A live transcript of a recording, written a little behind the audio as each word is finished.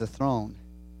the throne.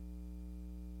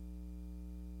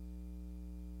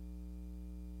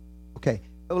 Okay,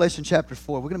 Revelation chapter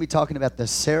 4. We're going to be talking about the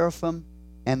seraphim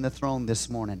and the throne this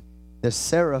morning. The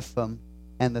seraphim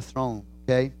and the throne,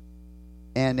 okay?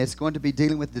 And it's going to be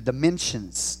dealing with the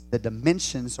dimensions. The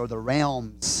dimensions or the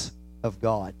realms of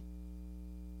God.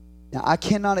 Now, I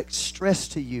cannot stress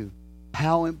to you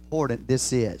how important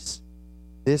this is.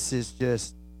 This is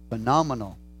just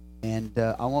phenomenal. And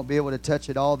I won't be able to touch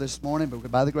it all this morning,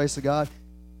 but by the grace of God,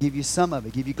 give you some of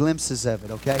it, give you glimpses of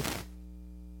it, okay?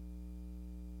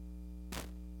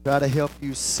 Try to help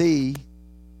you see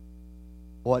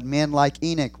what men like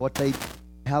Enoch,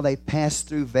 how they passed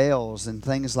through veils and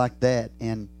things like that,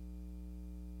 and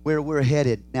where we're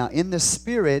headed. Now, in the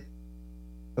Spirit,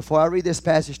 before I read this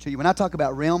passage to you, when I talk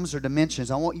about realms or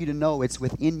dimensions, I want you to know it's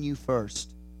within you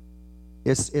first.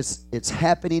 It's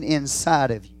happening inside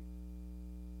of you.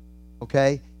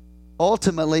 Okay?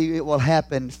 Ultimately, it will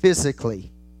happen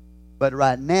physically. But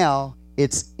right now,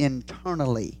 it's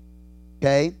internally.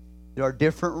 Okay? There are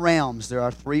different realms. There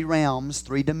are 3 realms,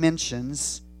 3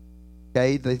 dimensions.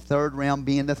 Okay? The third realm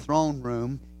being the throne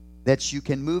room that you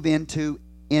can move into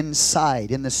inside,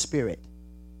 in the Spirit.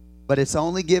 But it's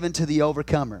only given to the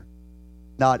overcomer.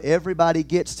 Not everybody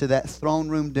gets to that throne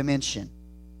room dimension.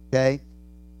 Okay?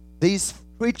 These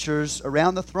creatures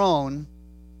around the throne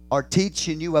are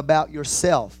teaching you about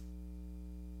yourself.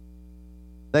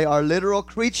 They are literal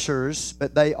creatures,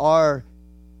 but they are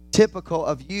typical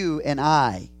of you and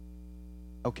I.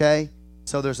 Okay?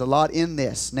 So there's a lot in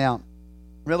this. Now,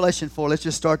 Revelation 4, let's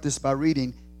just start this by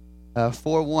reading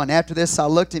 4:1. After this I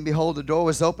looked, and behold, the door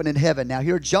was open in heaven. Now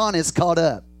here John is caught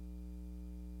up.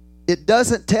 It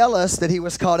doesn't tell us that he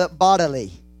was caught up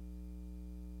bodily,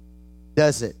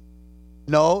 does it?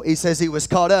 No, he says he was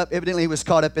caught up. Evidently he was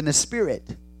caught up in the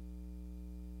Spirit.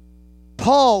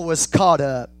 Paul was caught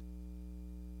up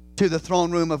to the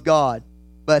throne room of God,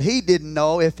 but he didn't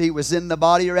know if he was in the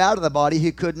body or out of the body.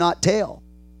 He could not tell.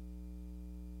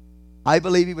 I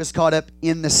believe he was caught up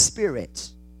in the Spirit.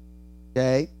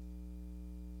 Okay?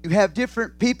 You have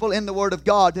different people in the Word of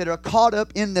God that are caught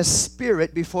up in the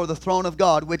Spirit before the throne of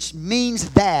God, which means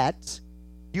that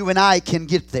you and I can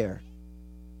get there.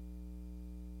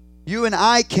 You and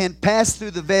I can pass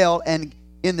through the veil and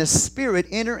in the Spirit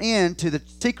enter into the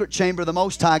secret chamber of the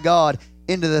Most High God,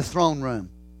 into the throne room.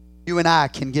 You and I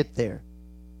can get there.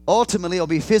 Ultimately, it'll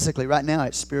be physically. Right now,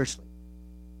 it's spiritually.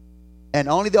 And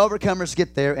only the overcomers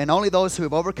get there, and only those who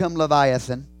have overcome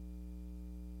Leviathan,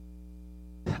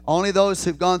 only those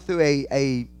who've gone through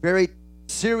a very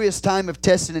serious time of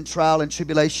testing and trial and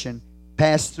tribulation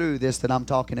pass through this that I'm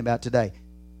talking about today.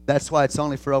 That's why it's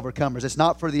only for overcomers. It's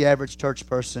not for the average church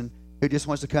person who just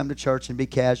wants to come to church and be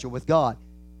casual with God.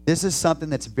 This is something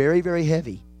that's very, very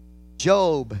heavy.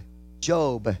 Job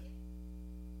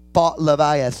fought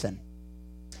Leviathan.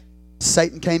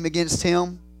 Satan came against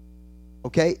him.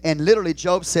 Okay? And literally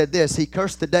Job said this. He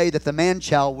cursed the day that the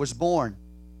man-child was born.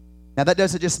 Now that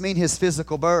doesn't just mean his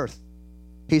physical birth.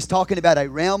 He's talking about a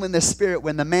realm in the Spirit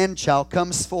when the man-child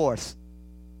comes forth.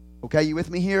 Okay, you with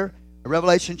me here? A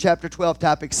Revelation chapter 12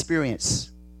 type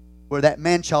experience where that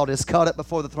man-child is caught up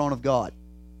before the throne of God.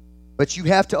 But you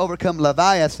have to overcome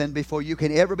Leviathan before you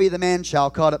can ever be the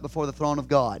man-child caught up before the throne of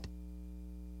God.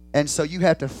 And so you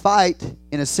have to fight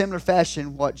in a similar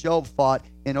fashion what Job fought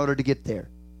in order to get there.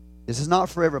 This is not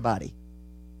for everybody.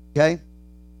 Okay?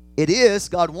 It is.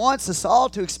 God wants us all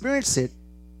to experience it.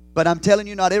 But I'm telling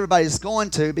you, not everybody's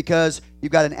going to, because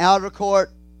you've got an outer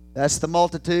court. That's the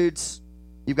multitudes.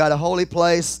 You've got a holy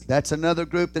place. That's another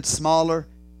group that's smaller.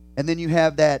 And then you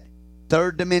have that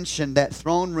third dimension, that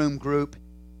throne room group,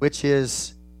 which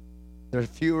is, they're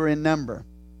fewer in number.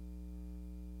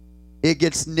 It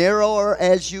gets narrower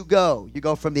as you go. You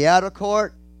go from the outer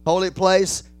court, holy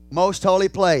place, most holy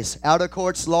place. Outer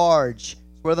court's large.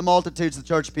 It's where the multitudes of the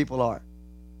church people are.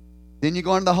 Then you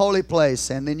go into the holy place,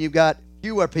 and then you've got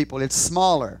fewer people. It's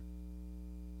smaller.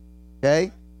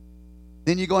 Okay?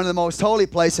 Then you go into the most holy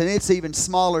place, and it's even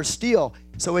smaller still.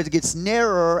 So it gets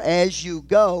narrower as you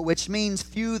go, which means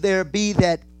few there be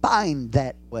that find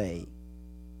that way.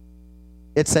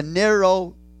 It's a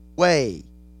narrow way.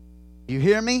 You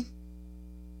hear me?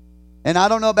 And I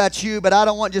don't know about you, but I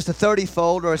don't want just a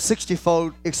 30-fold or a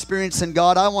 60-fold experience in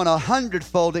God. I want a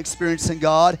 100-fold experience in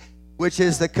God, which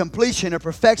is the completion or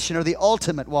perfection or the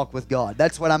ultimate walk with God.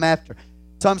 That's what I'm after.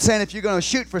 So I'm saying if you're going to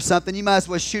shoot for something, you might as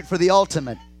well shoot for the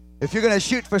ultimate. If you're going to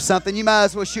shoot for something, you might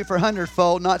as well shoot for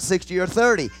 100-fold, not 60 or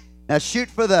 30. Now shoot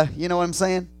for the, you know what I'm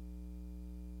saying?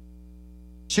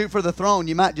 Shoot for the throne.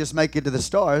 You might just make it to the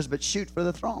stars, but shoot for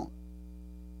the throne.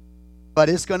 But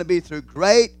it's going to be through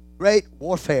great, great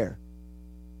warfare.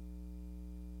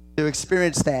 to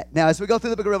experience that. Now, as we go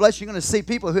through the book of Revelation, you're going to see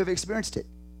people who have experienced it,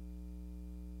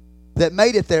 that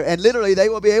made it there. And literally, they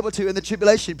will be able to, in the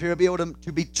tribulation period, be able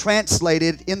to be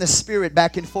translated in the spirit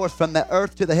back and forth from the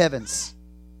earth to the heavens.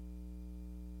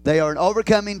 They are an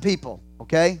overcoming people,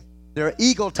 okay? They're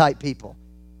eagle-type people.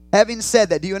 Having said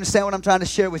that, do you understand what I'm trying to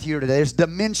share with you today? There's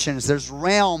dimensions, there's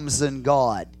realms in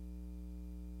God.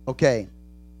 Okay,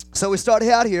 so we start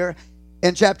out here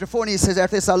in chapter 4, and he says,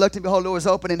 after this I looked, and behold, the door was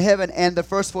open in heaven, and the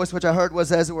first voice which I heard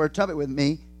was as it were a trumpet with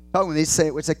me, talking with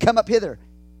me, which said, come up hither,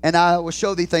 and I will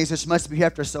show thee things which must be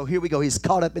hereafter. So here we go. He's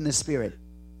caught up in the spirit.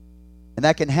 And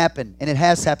that can happen, and it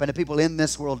has happened to people in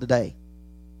this world today.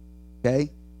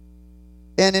 Okay?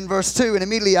 And in verse 2, and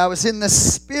immediately I was in the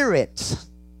spirit.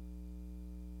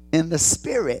 In the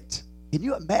spirit. Can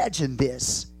you imagine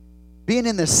this? Being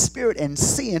in the spirit and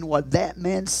seeing what that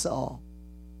man saw.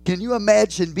 Can you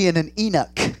imagine being an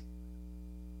Enoch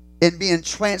and being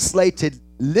translated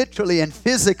literally and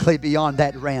physically beyond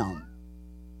that realm?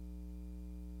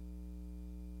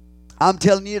 I'm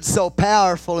telling you, it's so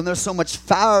powerful, and there's so much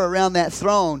fire around that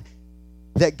throne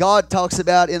that God talks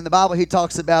about in the Bible. He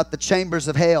talks about the chambers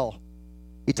of hell.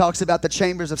 He talks about the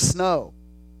chambers of snow.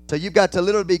 So you've got to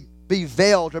literally be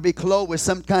veiled or be clothed with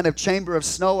some kind of chamber of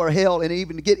snow or hell, and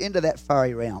even to get into that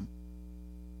fiery realm.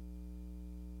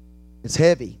 It's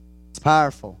heavy. It's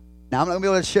powerful. Now, I'm not going to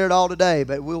be able to share it all today,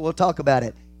 but we'll talk about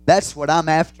it. That's what I'm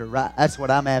after, right? That's what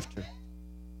I'm after.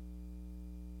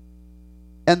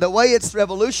 And the way it's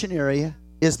revolutionary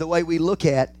is the way we look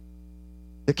at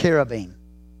the cherubim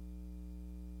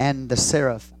and the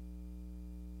seraphim.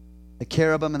 The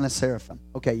cherubim and the seraphim.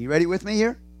 Okay, you ready with me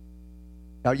here?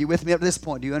 Are you with me up to this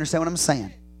point? Do you understand what I'm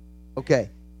saying? Okay.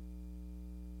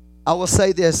 I will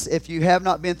say this. If you have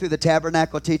not been through the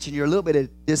tabernacle teaching, you're a little bit at a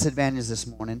disadvantage this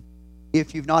morning.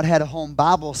 If you've not had a home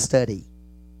Bible study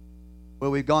where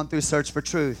we've gone through Search for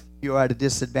Truth, you are at a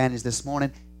disadvantage this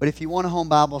morning. But if you want a home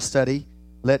Bible study,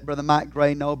 let Brother Mike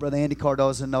Gray know, Brother Andy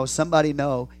Cardoza know, somebody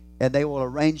know, and they will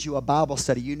arrange you a Bible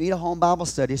study. You need a home Bible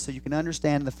study so you can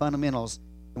understand the fundamentals.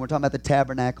 And we're talking about the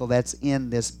tabernacle that's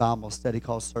in this Bible study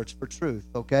called Search for Truth,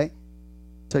 okay?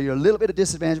 So you're a little bit of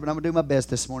disadvantage, but I'm going to do my best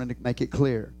this morning to make it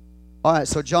clear. All right,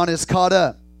 so John is caught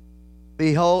up.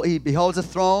 Behold, he beholds a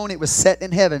throne. It was set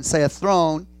in heaven. Say a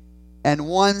throne, and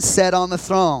one sat on the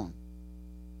throne.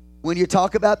 When you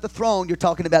talk about the throne, you're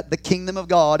talking about the kingdom of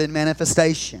God in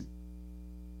manifestation.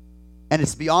 And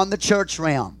it's beyond the church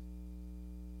realm.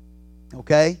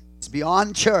 Okay? It's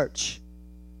beyond church.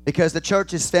 Because the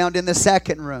church is found in the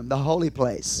second room, the holy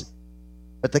place.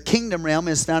 But the kingdom realm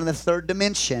is found in the third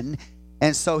dimension.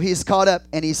 And so he's caught up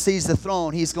and he sees the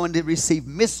throne. He's going to receive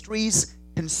mysteries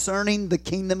concerning the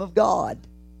kingdom of God.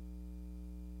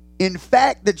 In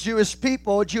fact, the Jewish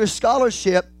people, Jewish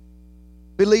scholarship,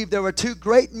 believed there were two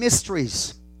great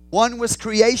mysteries. One was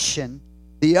creation.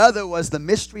 The other was the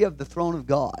mystery of the throne of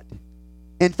God.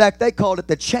 In fact, they called it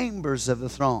the chambers of the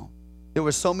throne. There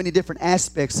were so many different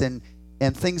aspects and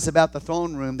things about the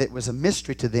throne room that was a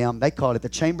mystery to them. They called it the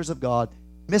chambers of God,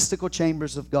 mystical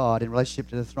chambers of God in relationship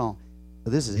to the throne.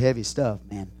 So this is heavy stuff,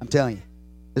 man. I'm telling you.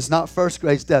 It's not first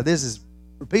grade stuff. This is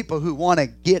for people who want to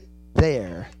get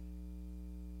there.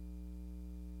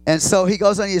 And so he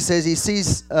goes on, he says he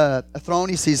sees a throne.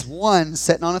 He sees one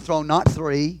sitting on a throne, not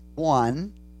three,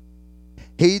 one.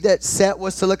 He that sat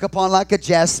was to look upon like a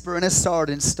jasper and a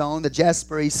sardine stone. The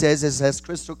jasper, he says, is as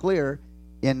crystal clear.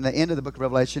 In the end of the book of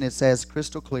Revelation, it says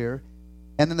crystal clear.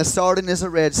 And then the sardine is a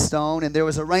red stone. And there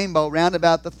was a rainbow round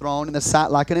about the throne in the sight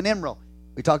like an emerald.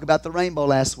 We talked about the rainbow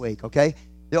last week, okay?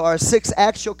 There are 6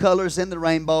 actual colors in the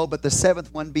rainbow, but the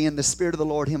 7th one being the Spirit of the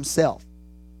Lord himself.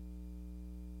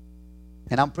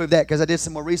 And I'm proof that because I did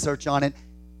some more research on it.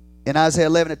 In Isaiah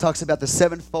 11, it talks about the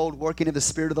sevenfold working of the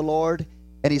Spirit of the Lord.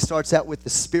 And he starts out with the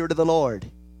Spirit of the Lord.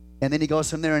 And then he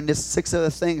goes from there and there's 6 other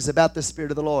things about the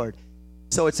Spirit of the Lord.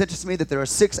 So it's interesting to me that there are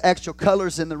 6 actual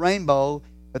colors in the rainbow,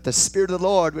 but the Spirit of the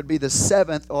Lord would be the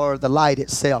 7th, or the light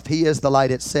itself. He is the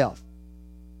light itself.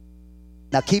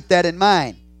 Now keep that in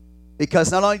mind,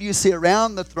 because not only do you see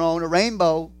around the throne a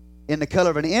rainbow in the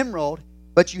color of an emerald,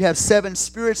 but you have 7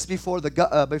 spirits before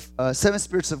 7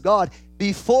 spirits of God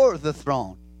before the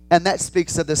throne, and that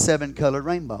speaks of the 7-colored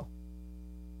rainbow.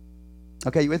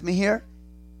 Okay, you with me here?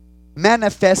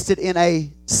 Manifested in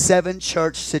a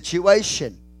 7-church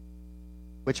situation,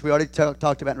 which we already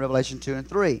talked about in Revelation 2 and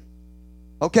 3.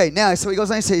 Okay, now, so he goes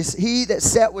on and says, he that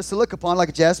sat was to look upon like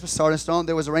a jasper, sardine stone.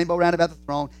 There was a rainbow round about the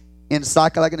throne, in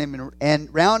sight like an emerald, and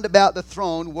round about the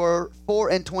throne were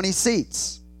 24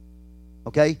 seats.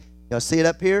 Okay, y'all see it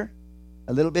up here?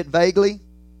 A little bit vaguely.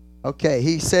 Okay,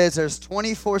 he says there's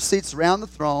 24 seats around the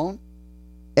throne,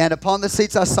 And upon the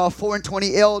seats I saw 24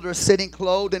 elders sitting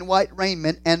clothed in white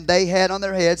raiment, and they had on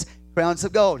their heads crowns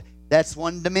of gold. That's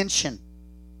one dimension.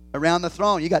 Around the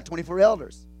throne, you got 24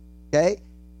 elders. Okay?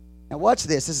 Now watch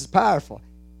this. This is powerful.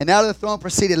 And out of the throne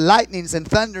proceeded lightnings and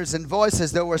thunders and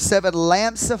voices. There were 7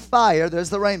 lamps of fire. There's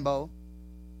the rainbow.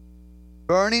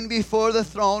 Burning before the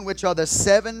throne, which are the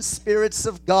 7 spirits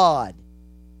of God.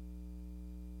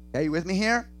 Okay, you with me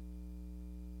here?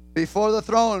 Before the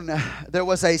throne, there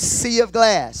was a sea of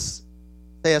glass.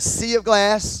 Say, a sea of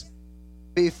glass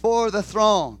before the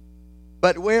throne.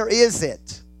 But where is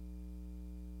it?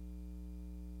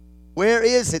 Where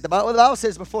is it? The Bible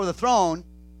says before the throne.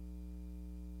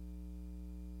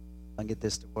 I can get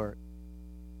this to work.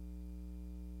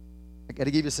 I got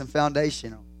to give you some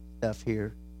foundational stuff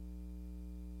here.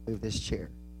 Move this chair.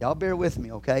 Y'all bear with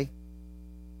me, okay?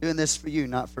 Doing this for you,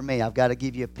 not for me. I've got to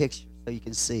give you a picture so you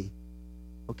can see.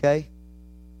 Okay?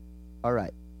 All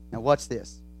right. Now watch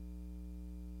this.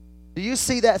 Do you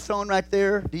see that throne right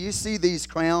there? Do you see these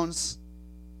crowns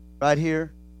right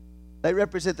here? They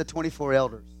represent the 24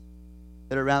 elders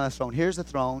that are around the throne. Here's the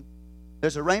throne.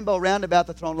 There's a rainbow round about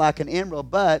the throne like an emerald,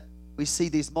 but we see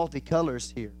these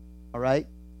multicolors here. All right?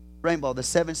 Rainbow, the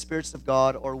 7 spirits of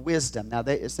God, or wisdom. Now,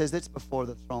 it says it's before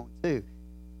the throne too.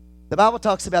 The Bible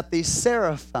talks about these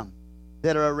seraphim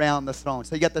that are around the throne.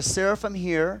 So you got the seraphim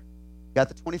here. You got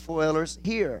the 24 elders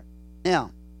here.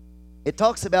 Now, it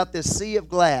talks about this sea of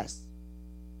glass.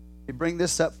 Let me bring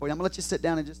this up for you. I'm going to let you sit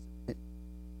down and just...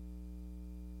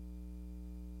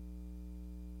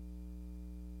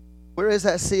 Where is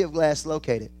that sea of glass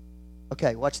located?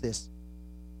 Okay, watch this.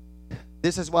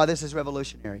 This is why this is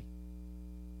revolutionary.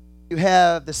 You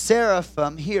have the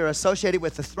seraphim here associated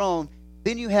with the throne.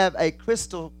 Then you have a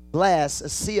crystal glass, a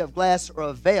sea of glass, or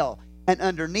a veil. And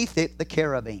underneath it, the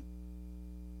cherubim.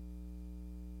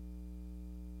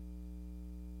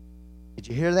 Did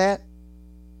you hear that?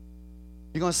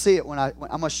 You're going to see it when I'm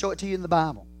going to show it to you in the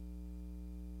Bible.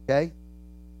 Okay?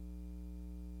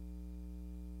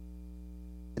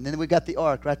 And then we got the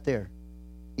ark right there.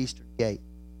 Eastern gate.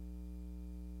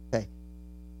 Okay.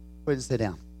 Go ahead and sit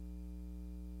down.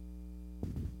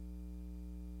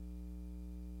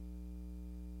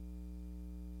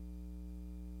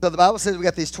 So the Bible says we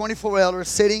got these 24 elders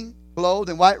sitting,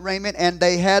 clothed in white raiment, and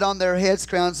they had on their heads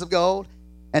crowns of gold.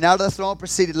 And out of the throne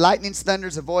proceeded lightnings,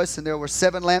 thunders, a voice, and there were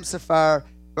 7 lamps of fire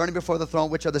burning before the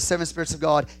throne, which are the 7 spirits of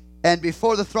God. And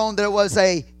before the throne there was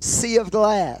a sea of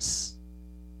glass.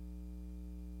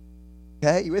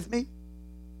 Okay, you with me?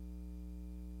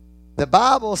 The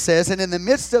Bible says, and in the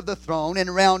midst of the throne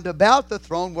and round about the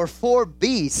throne were 4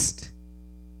 beasts,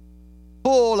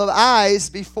 full of eyes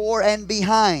before and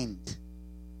behind.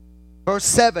 Verse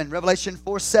 7, Revelation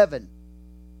 4:7.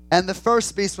 And the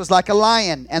first beast was like a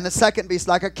lion, and the second beast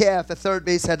like a calf. The third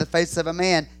beast had the face of a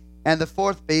man, and the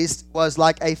fourth beast was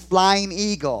like a flying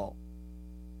eagle.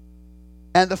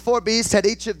 And the 4 beasts had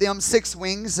each of them 6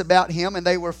 wings about him, and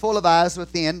they were full of eyes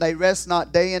within. They rest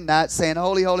not day and night, saying,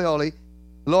 Holy, holy, holy,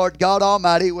 Lord God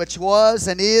Almighty, which was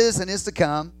and is to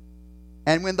come.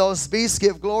 And when those beasts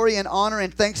give glory and honor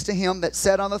and thanks to him that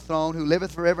sat on the throne, who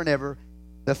liveth forever and ever,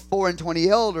 the 24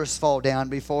 elders fall down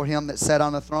before him that sat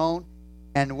on the throne,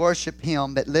 and worship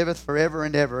him that liveth forever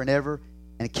and ever and ever,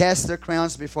 and cast their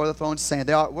crowns before the throne, saying,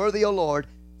 Thou art worthy, O Lord,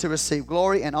 to receive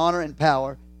glory and honor and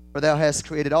power, for thou hast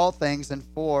created all things, and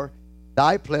for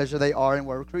thy pleasure they are and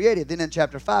were created. Then in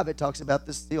chapter 5, it talks about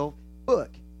the sealed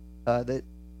book that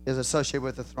is associated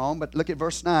with the throne. But look at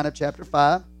verse 9 of chapter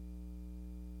 5.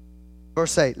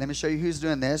 Verse 8, let me show you who's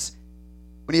doing this.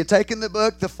 When he had taken the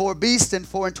book, the 4 beasts and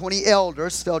 24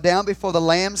 elders fell down before the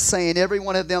Lamb, saying, every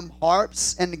one of them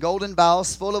harps and golden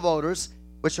vials full of odors,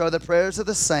 which are the prayers of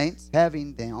the saints,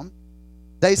 having them.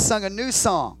 They sung a new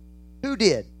song. Who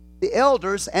did? The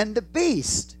elders and the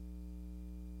beast.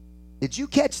 Did you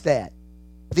catch that?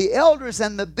 The elders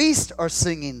and the beast are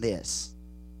singing this.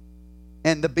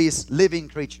 And the beast, living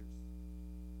creatures.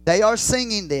 They are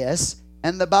singing this,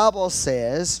 and the Bible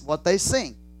says what they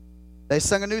sing. They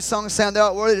sung a new song, saying, Thou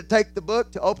art worthy to take the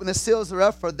book, to open the seals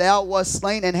thereof, for thou wast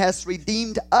slain and hast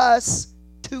redeemed us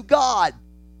to God.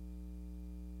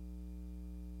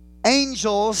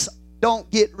 Angels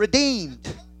don't get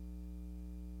redeemed.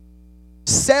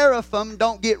 Seraphim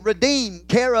don't get redeemed.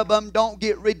 Cherubim don't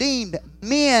get redeemed.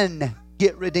 Men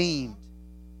get redeemed.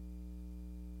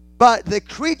 But the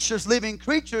creatures, living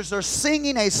creatures, are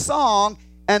singing a song,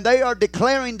 and they are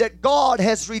declaring that God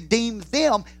has redeemed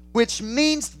them, which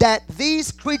means that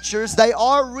these creatures, they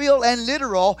are real and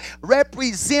literal,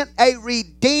 represent a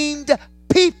redeemed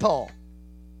people.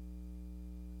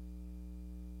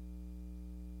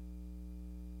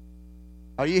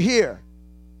 Are you here?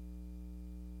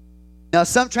 Now,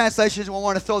 some translations will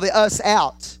want to throw the us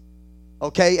out,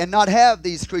 okay, and not have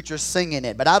these creatures singing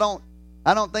it. But I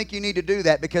don't think you need to do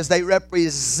that, because they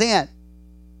represent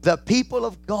the people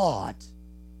of God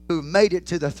who made it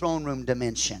to the throne room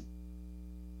dimension.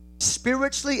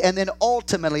 Spiritually, and then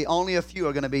ultimately, only a few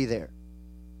are going to be there.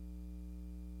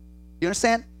 You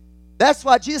understand? That's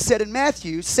why Jesus said in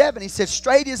Matthew 7, he said,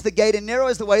 straight is the gate and narrow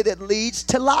is the way that leads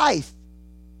to life.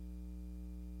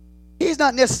 He's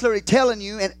not necessarily telling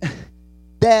you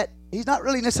that he's not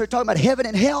really necessarily talking about heaven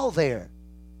and hell there.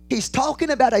 He's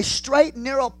talking about a straight and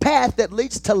narrow path that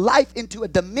leads to life into a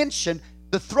dimension,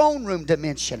 the throne room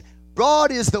dimension.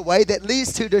 Broad is the way that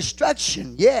leads to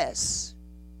destruction. Yes.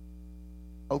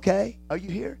 Okay? Are you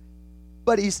here?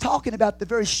 But he's talking about the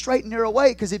very straight and narrow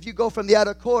way, because if you go from the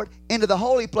outer court into the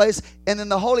holy place, and then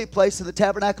the holy place to the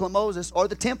tabernacle of Moses or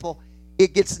the temple,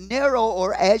 it gets narrow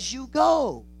or as you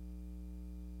go.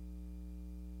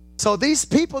 So these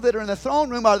people that are in the throne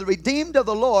room are the redeemed of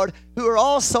the Lord, who are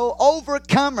also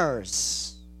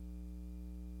overcomers.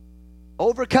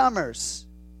 Overcomers.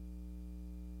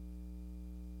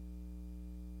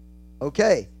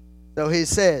 Okay. So he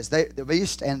says, the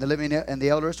beast and the living and the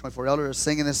elders, 24 elders, are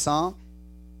singing this song.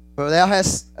 For thou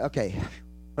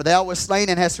wast slain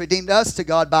and hast redeemed us to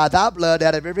God by thy blood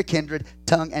out of every kindred,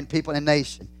 tongue, and people and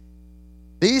nation.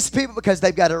 These people, because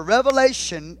they've got a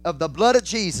revelation of the blood of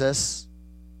Jesus,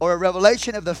 or a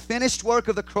revelation of the finished work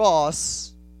of the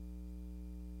cross,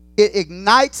 it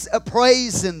ignites a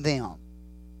praise in them.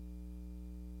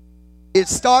 It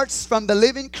starts from the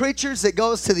living creatures. It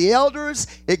goes to the elders.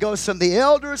 It goes from the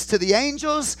elders to the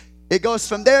angels. It goes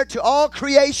from there to all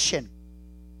creation.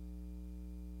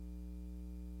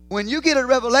 When you get a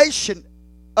revelation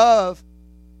of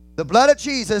the blood of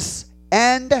Jesus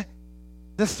and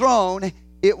the throne,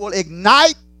 it will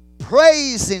ignite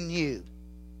praise in you.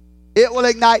 It will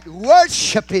ignite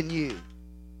worship in you.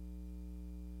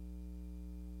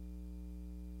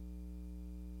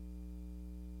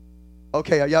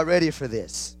 Okay, are y'all ready for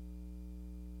this?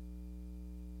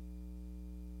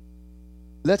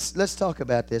 Let's talk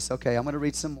about this. Okay, I'm going to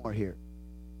read some more here.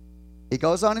 He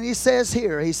goes on and he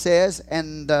says,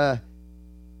 and the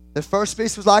first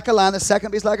beast was like a lion, the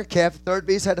second beast like a calf, the third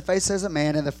beast had a face as a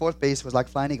man, and the fourth beast was like a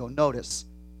flying eagle. Notice,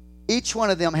 each one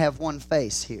of them have one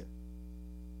face here.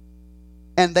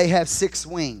 And they have 6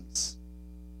 wings.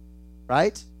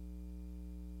 Right?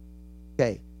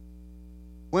 Okay.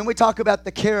 When we talk about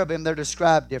the cherubim, they're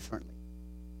described differently.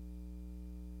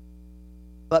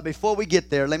 But before we get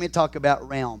there, let me talk about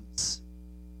realms.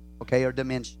 Okay, or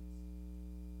dimensions.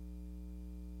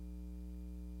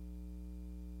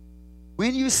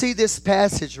 When you see this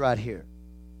passage right here,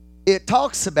 it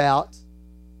talks about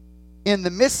in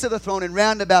the midst of the throne and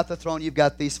round about the throne, you've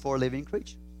got these 4 living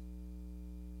creatures.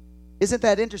 Isn't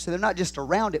that interesting? They're not just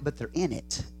around it, but they're in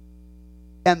it.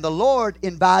 And the Lord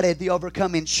invited the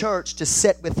overcoming church to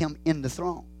sit with him in the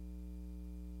throne.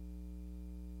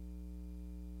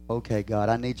 Okay, God,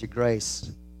 I need your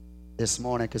grace this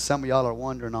morning, because some of y'all are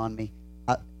wondering on me.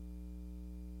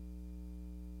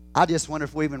 I just wonder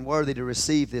if we're even worthy to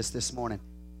receive this morning.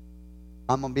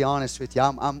 I'm going to be honest with you.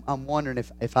 I'm wondering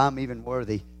if I'm even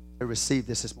worthy to receive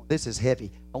this morning. This is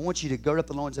heavy. I want you to gird up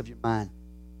the loins of your mind.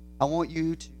 I want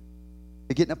you to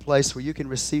get in a place where you can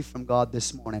receive from God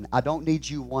this morning. I don't need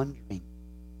you wondering.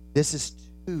 This is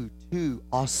too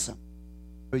awesome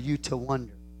for you to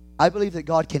wonder. I believe that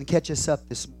God can catch us up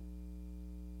this morning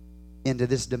into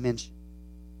this dimension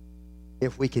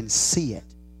if we can see it.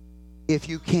 If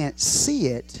you can't see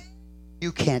it,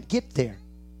 you can't get there.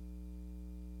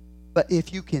 But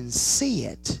if you can see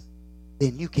it,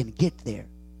 then you can get there.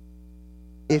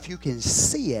 If you can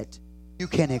see it, you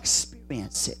can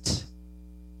experience it.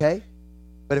 Okay?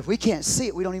 But if we can't see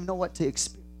it, we don't even know what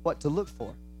to look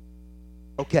for.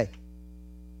 Okay.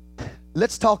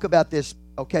 Let's talk about this.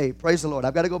 Okay, praise the Lord.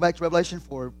 I've got to go back to Revelation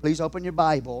 4. Please open your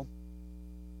Bible.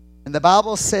 And the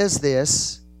Bible says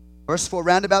this. Verse 4,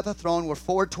 round about the throne were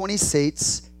 420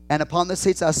 seats, and upon the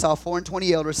seats I saw 24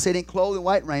 elders sitting clothed in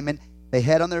white raiment. They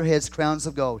had on their heads crowns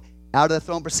of gold. Out of the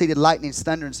throne proceeded lightnings,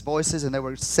 thunderings, voices, and there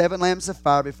were 7 lamps of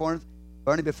fire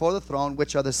burning before the throne,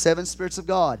 which are the 7 spirits of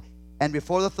God. And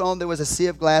before the throne there was a sea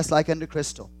of glass like unto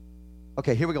crystal.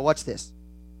 Okay, here we go. Watch this.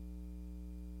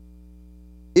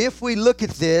 If we look at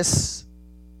this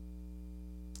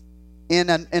in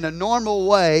a normal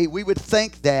way, we would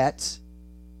think that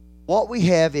what we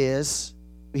have is,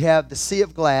 we have the sea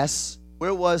of glass.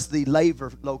 Where was the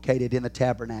laver located in the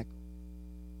tabernacle?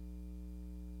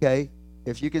 Okay,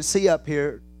 if you can see up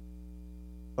here,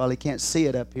 probably can't see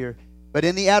it up here, but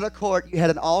in the outer court you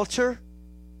had an altar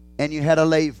and you had a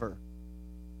laver.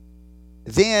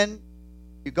 Then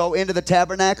You go into the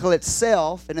tabernacle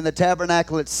itself, and in the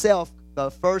tabernacle itself,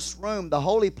 the first room, the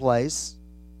holy place,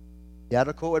 the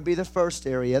outer court would be the first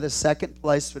area. The second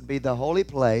place would be the holy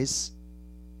place.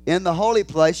 In the holy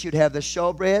place, you'd have the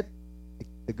showbread,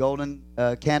 the golden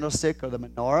candlestick or the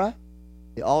menorah,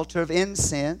 the altar of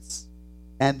incense,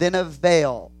 and then a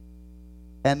veil.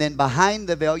 And then behind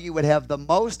the veil, you would have the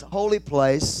most holy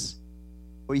place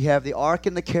where you have the ark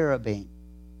and the cherubim.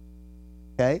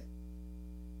 Okay?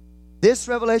 This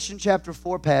Revelation chapter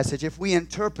 4 passage, if we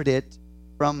interpret it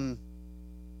from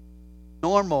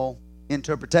normal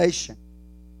interpretation,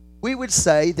 we would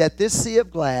say that this sea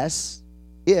of glass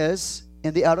is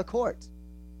in the outer court.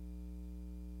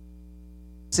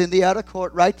 It's in the outer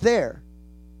court right there.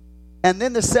 And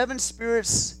then the seven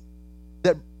spirits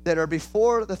that are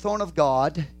before the throne of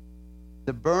God,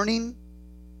 the burning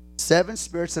seven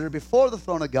spirits that are before the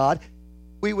throne of God,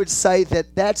 we would say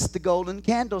that that's the golden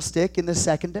candlestick in the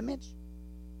second dimension.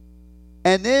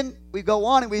 And then we go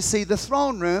on and we see the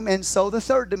throne room, and so the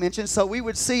third dimension. So we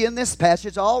would see in this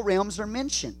passage all realms are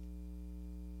mentioned.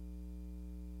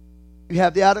 You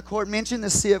have the outer court mentioned, the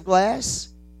sea of glass.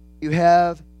 You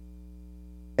have,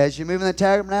 as you move in the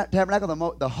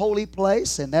tabernacle, the holy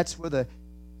place, and that's where the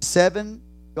seven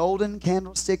golden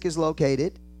candlestick is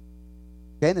located.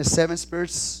 Okay, and the seven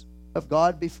spirits of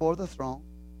God before the throne.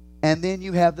 And then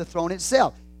you have the throne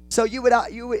itself. So you would,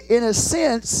 in a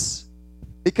sense,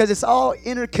 because it's all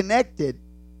interconnected,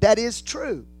 that is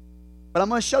true. But I'm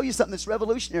going to show you something that's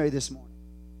revolutionary this morning.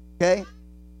 Okay?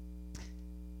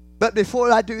 But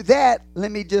before I do that,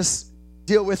 let me just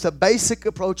deal with a basic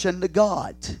approach unto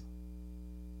God.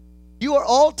 You are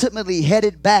ultimately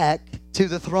headed back to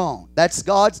the throne. That's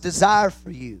God's desire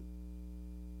for you.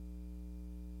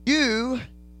 You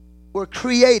were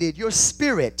created, your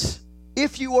spirit.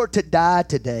 If you were to die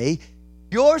today,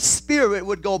 your spirit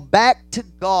would go back to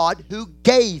God who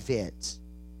gave it.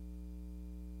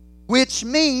 Which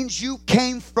means you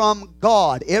came from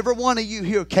God. Every one of you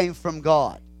here came from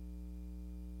God.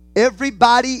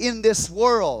 Everybody in this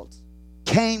world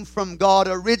came from God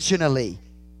originally.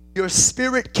 Your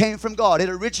spirit came from God. It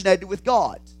originated with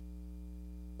God.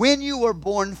 When you were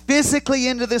born physically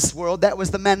into this world, that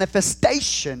was the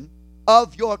manifestation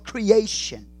of your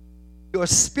creation. Your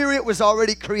spirit was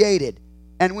already created.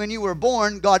 And when you were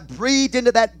born, God breathed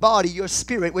into that body your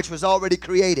spirit, which was already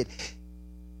created.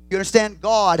 You understand?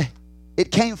 God,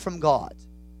 it came from God.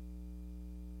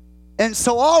 And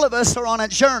so all of us are on a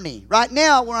journey. Right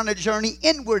now, we're on a journey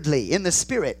inwardly in the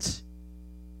spirit.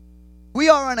 We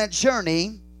are on a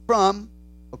journey from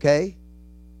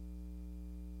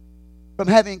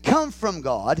having come from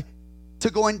God to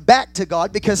going back to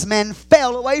God, because man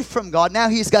fell away from God. Now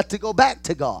he's got to go back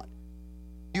to God.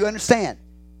 You understand?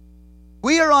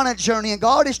 We are on a journey, and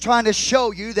God is trying to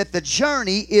show you that the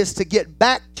journey is to get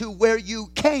back to where you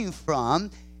came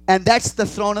from, and that's the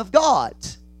throne of God.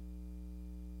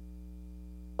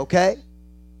 Okay?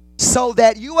 So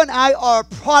that you and I are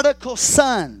prodigal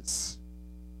sons.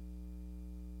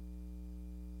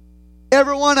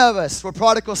 Every one of us were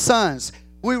prodigal sons.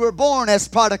 We were born as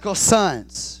prodigal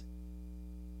sons.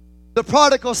 The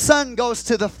prodigal son goes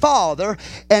to the father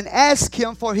and asks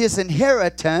him for his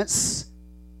inheritance,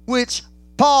 which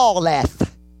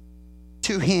falleth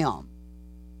to him.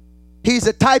 He's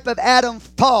a type of Adam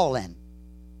fallen.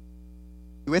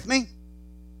 You with me?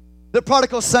 The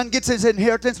prodigal son gets his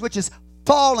inheritance, which is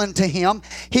fallen to him.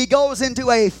 He goes into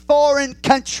a foreign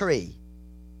country.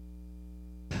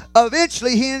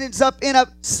 Eventually, he ends up in a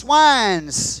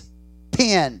swine's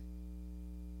pen.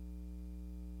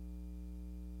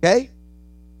 Okay?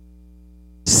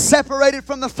 Separated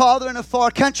from the father in a far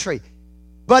country.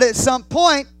 But at some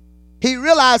point, he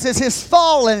realizes his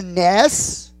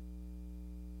fallenness,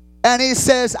 and he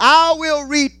says, I will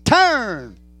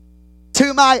return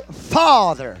to my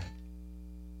father.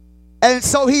 And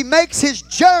so he makes his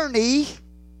journey.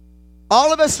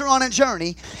 All of us are on a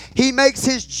journey. He makes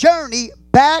his journey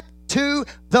back to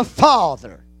the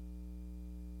Father.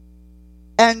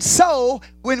 And so,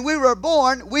 when we were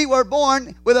born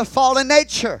with a fallen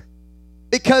nature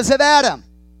because of Adam.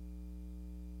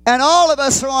 And all of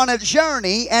us are on a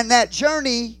journey, and that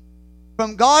journey,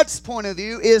 from God's point of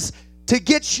view, is to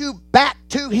get you back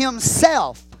to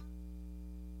Himself.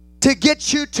 To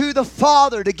get you to the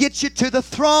Father, to get you to the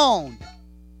throne.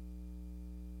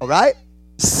 All right?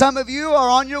 Some of you are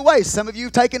on your way. Some of you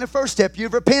have taken the first step.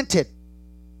 You've repented.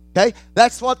 Okay?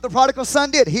 That's what the prodigal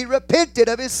son did. He repented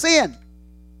of his sin.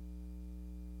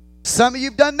 Some of you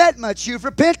have done that much. You've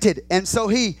repented. And so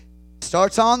he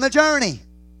starts on the journey.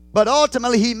 But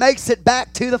ultimately, he makes it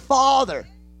back to the Father.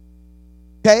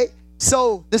 Okay?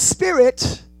 So the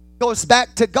Spirit, goes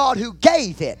back to God who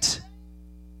gave it.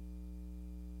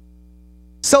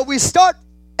 So we start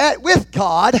with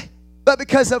God, but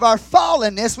because of our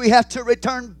fallenness, we have to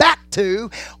return back to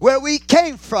where we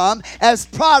came from as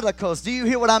prodigals. Do you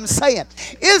hear what I'm saying?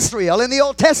 Israel in the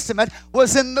Old Testament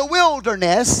was in the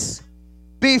wilderness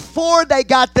before they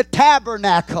got the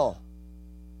tabernacle.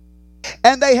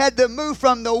 And they had to move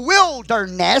from the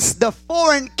wilderness, the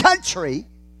foreign country.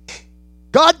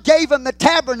 God gave them the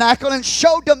tabernacle and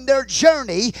showed them their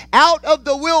journey out of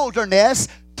the wilderness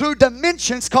through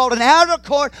dimensions called an outer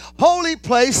court, holy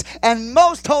place, and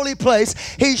most holy place.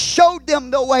 He showed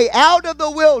them the way out of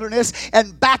the wilderness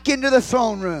and back into the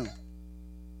throne room.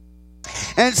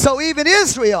 And so even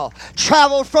Israel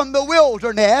traveled from the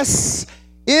wilderness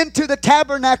into the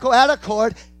tabernacle, outer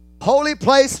court, holy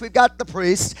place. We've got the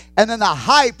priest, and then the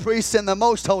high priest in the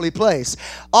most holy place,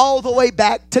 all the way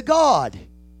back to God.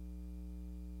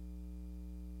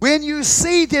 When you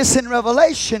see this in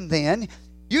Revelation, then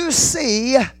you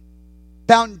see,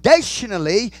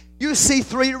 foundationally, you see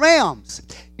three realms.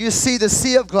 You see the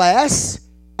sea of glass,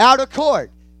 outer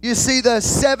court. You see the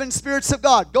seven spirits of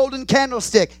God, golden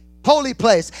candlestick, holy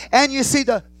place. And you see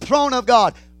the throne of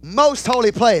God, most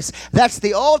holy place. That's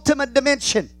the ultimate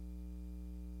dimension.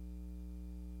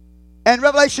 And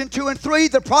Revelation 2 and 3,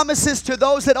 the promises to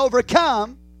those that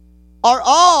overcome are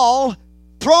all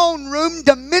throne room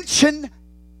dimension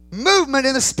movement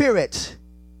in the Spirit.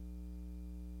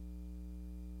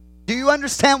 Do you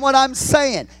understand what I'm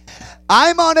saying?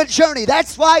 I'm on a journey.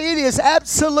 That's why it is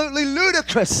absolutely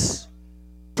ludicrous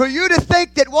for you to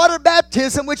think that water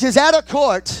baptism, which is outer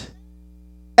court,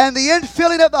 and the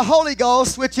infilling of the Holy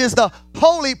Ghost, which is the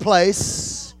holy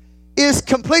place, is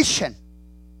completion.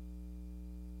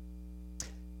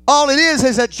 All it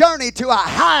is a journey to a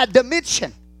high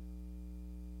dimension.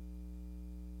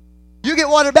 You get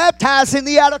water baptized in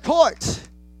the outer court.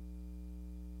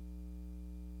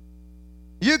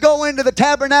 You go into the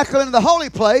tabernacle, into the holy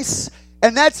place,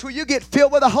 and that's where you get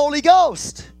filled with the Holy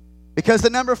Ghost. Because the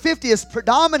number 50 is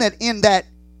predominant in that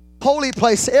holy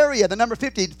place area. The number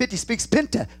 50 speaks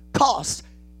Pentecost.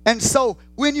 And so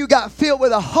when you got filled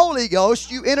with the Holy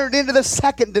Ghost, you entered into the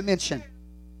second dimension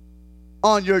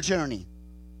on your journey.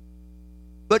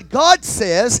 But God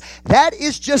says that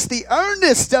is just the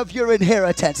earnest of your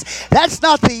inheritance. That's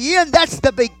not the end. That's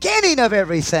the beginning of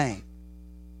everything.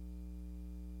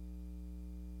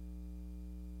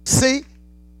 See?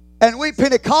 And we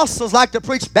Pentecostals like to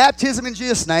preach baptism in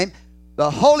Jesus' name, the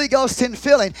Holy Ghost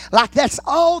infilling, like that's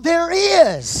all there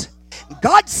is.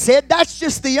 God said that's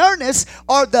just the earnest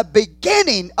or the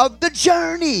beginning of the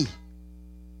journey.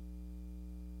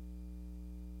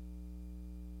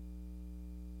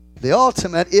 The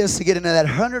ultimate is to get into that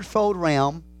 100-fold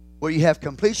realm where you have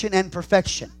completion and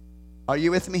perfection. Are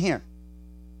you with me here?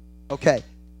 Okay.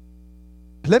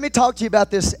 Let me talk to you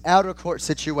about this outer court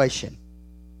situation.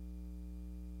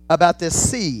 About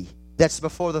this sea that's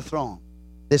before the throne.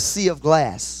 This sea of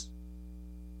glass.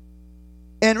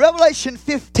 In Revelation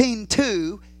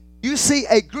 15:2, you see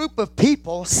a group of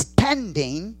people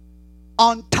standing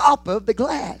on top of the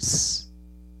glass.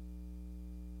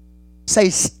 Say,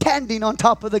 standing on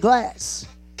top of the glass.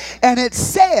 And it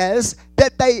says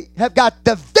that they have got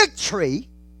the victory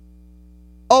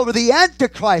over the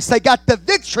Antichrist. They got the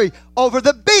victory over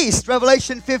the beast.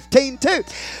 Revelation 15:2.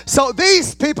 So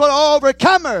these people are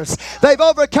overcomers. They've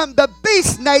overcome the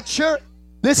beast nature.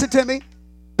 Listen to me.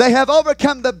 They have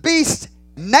overcome the beast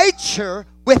nature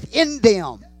within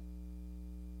them.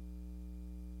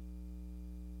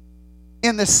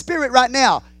 In the spirit right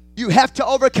now, you have to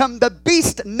overcome the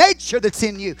beast nature that's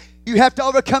in you. You have to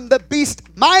overcome the beast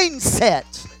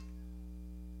mindset.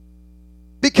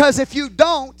 Because if you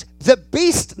don't, the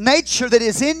beast nature that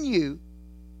is in you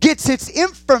gets its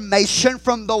information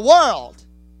from the world.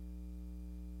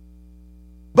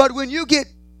 But when you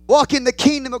walk in the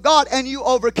kingdom of God and you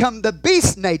overcome the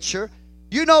beast nature,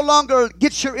 you no longer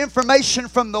get your information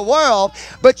from the world,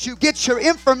 but you get your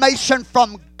information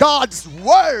from God's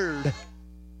Word.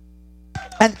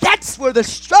 And that's where the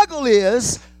struggle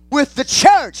is with the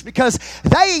church, because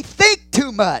they think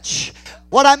too much.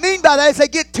 What I mean by that is they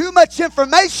get too much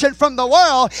information from the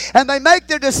world and they make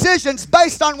their decisions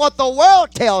based on what the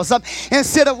world tells them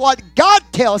instead of what God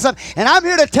tells them. And I'm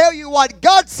here to tell you what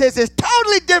God says is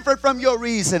totally different from your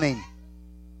reasoning.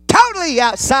 Totally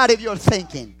outside of your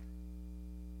thinking.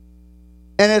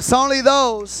 And it's only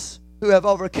those who have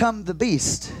overcome the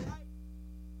beast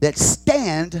that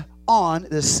stand on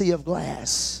the sea of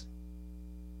glass.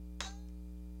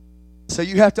 So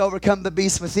you have to overcome the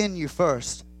beast within you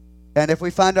first. And if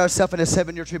we find ourselves in a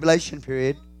 7-year tribulation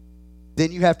period,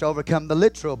 then you have to overcome the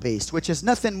literal beast, which is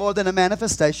nothing more than a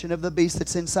manifestation of the beast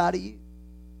that's inside of you.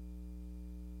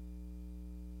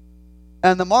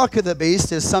 And the mark of the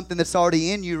beast is something that's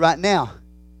already in you right now.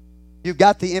 You've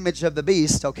got the image of the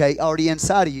beast, okay, already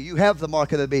inside of you. You have the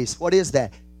mark of the beast. What is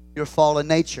that? Your fallen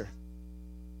nature.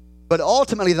 But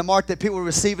ultimately, the mark that people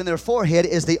receive in their forehead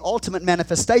is the ultimate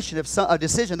manifestation of a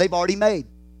decision they've already made.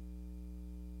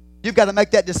 You've got to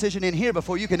make that decision in here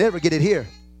before you can ever get it here.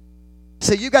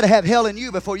 See, you've got to have hell in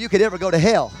you before you could ever go to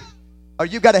hell. Or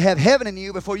you've got to have heaven in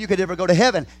you before you could ever go to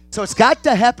heaven. So it's got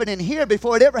to happen in here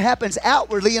before it ever happens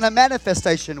outwardly in a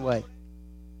manifestation way.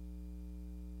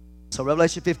 So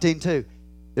Revelation 15:2,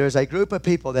 there's a group of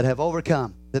people that have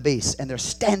overcome the beast, and they're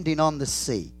standing on the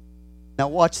sea. Now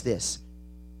watch this.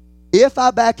 If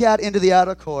I back out into the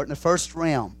outer court in the first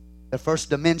realm, the first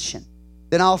dimension,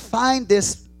 then I'll find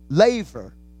this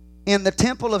laver in the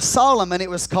temple of Solomon. It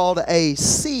was called a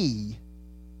sea.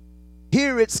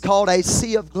 Here it's called a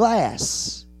sea of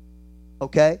glass.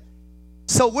 Okay?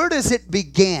 So where does it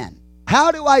begin?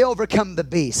 How do I overcome the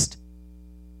beast?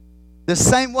 The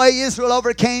same way Israel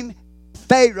overcame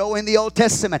Pharaoh in the Old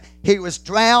Testament. He was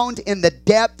drowned in the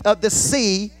depth of the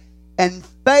sea, and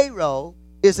Pharaoh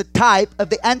is a type of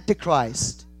the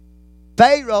Antichrist.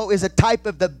 Pharaoh is a type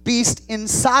of the beast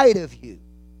inside of you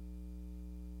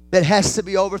that has to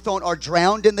be overthrown or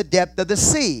drowned in the depth of the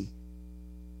sea.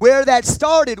 Where that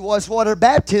started was water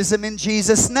baptism in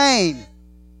Jesus' name.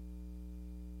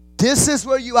 This is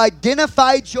where you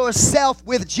identified yourself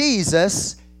with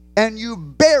Jesus and you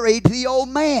buried the old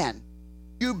man.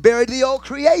 You buried the old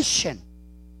creation.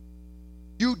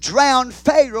 You drowned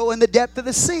Pharaoh in the depth of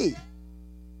the sea.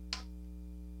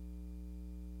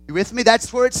 You with me?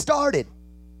 That's where it started.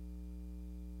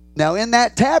 Now in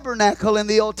that tabernacle in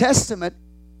the Old Testament,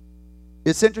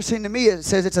 it's interesting to me, it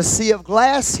says it's a sea of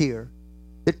glass here.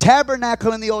 The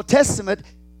tabernacle in the Old Testament,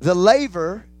 the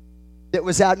laver that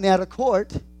was out in the outer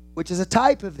court, which is a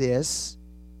type of this,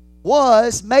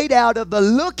 was made out of the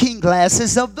looking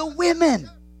glasses of the women.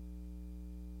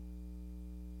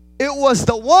 It was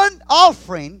the one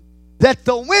offering that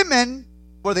the women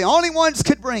were the only ones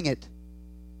could bring it.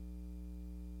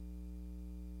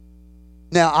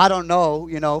 Now, I don't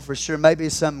know, for sure. Maybe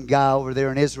some guy over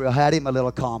there in Israel had him a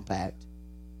little compact.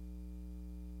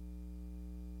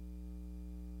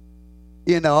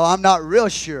 I'm not real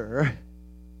sure.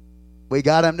 We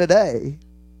got him today.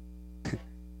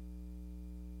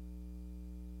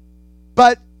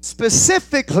 But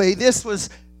specifically, this was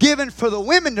given for the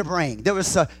women to bring. There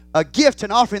was a gift,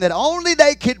 an offering that only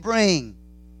they could bring.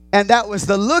 And that was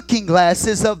the looking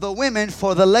glasses of the women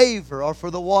for the laver or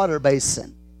for the water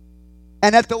basin.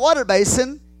 And at the water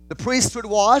basin, the priests would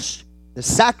wash, the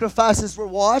sacrifices were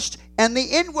washed, and the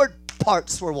inward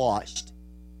parts were washed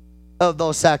of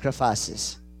those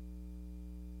sacrifices.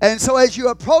 And so as you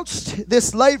approached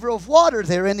this laver of water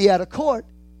there in the outer court,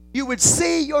 you would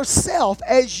see yourself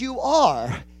as you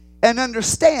are and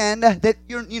understand that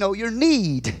your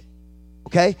need.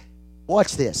 Okay?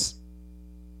 Watch this.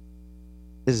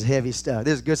 This is heavy stuff.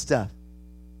 This is good stuff.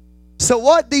 So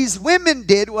what these women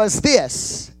did was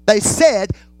this. They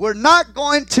said, we're not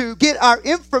going to get our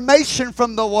information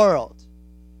from the world.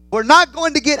 We're not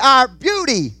going to get our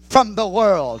beauty from the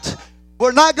world.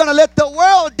 We're not going to let the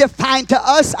world define to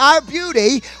us our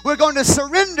beauty. We're going to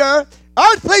surrender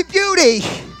earthly beauty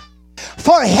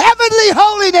for heavenly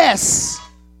holiness.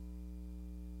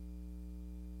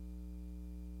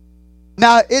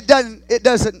 Now, it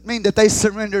doesn't mean that they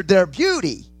surrendered their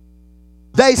beauty.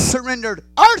 They surrendered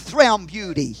earth realm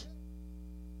beauty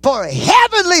for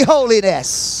heavenly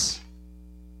holiness.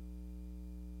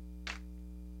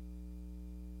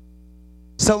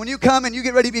 So when you come and you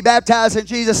get ready to be baptized in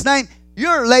Jesus' name,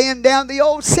 you're laying down the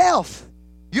old self.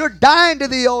 You're dying to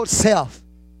the old self.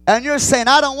 And you're saying,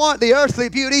 I don't want the earthly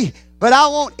beauty, but I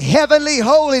want heavenly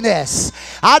holiness.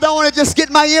 I don't want to just get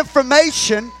my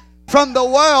information from the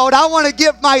world. I want to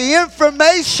get my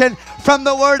information from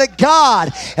the Word of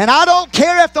God. And I don't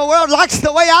care if the world likes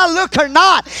the way I look or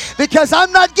not, because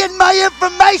I'm not getting my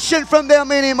information from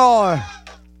them anymore.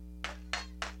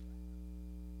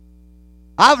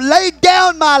 I've laid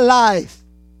down my life.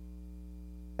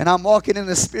 And I'm walking in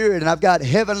the Spirit, and I've got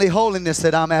heavenly holiness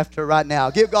that I'm after right now.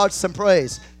 Give God some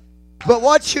praise. But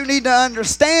what you need to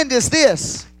understand is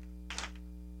this,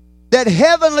 that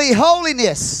heavenly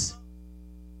holiness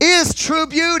is true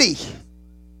beauty.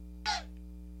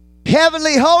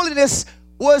 Heavenly holiness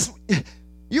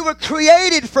you were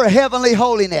created for heavenly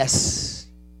holiness.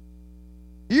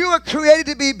 You were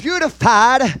created to be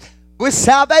beautified with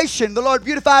salvation. The Lord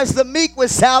beautifies the meek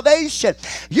with salvation.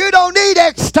 You don't need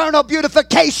external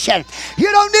beautification.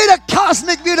 You don't need a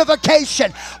cosmic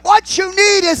beautification. What you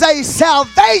need is a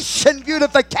salvation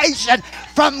beautification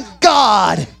from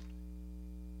God.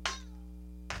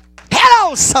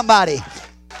 Hello, somebody.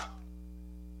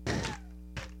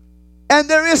 And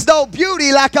there is no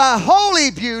beauty like a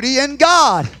holy beauty in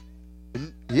God.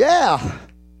 Yeah.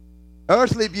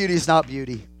 Earthly beauty is not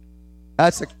beauty.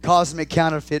 That's a cosmic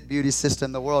counterfeit beauty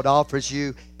system the world offers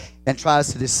you and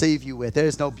tries to deceive you with.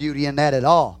 There's no beauty in that at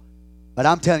all. But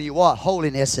I'm telling you what,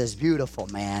 holiness is beautiful,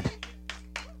 man.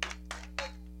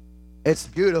 It's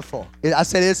beautiful. I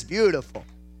said it's beautiful.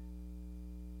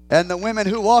 And the women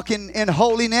who walk in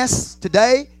holiness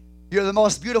today, you're the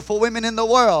most beautiful women in the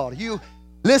world. You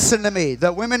listen to me.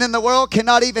 The women in the world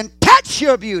cannot even touch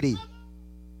your beauty.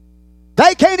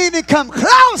 They can't even come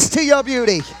close to your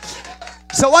beauty.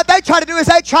 So what they try to do is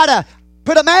they try to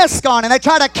put a mask on and they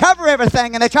try to cover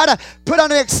everything and they try to put on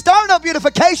an external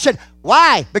beautification.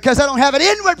 Why? Because they don't have an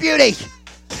inward beauty.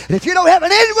 And if you don't have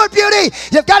an inward beauty,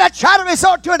 you've got to try to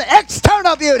resort to an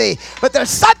external beauty. But there's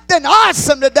something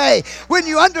awesome today when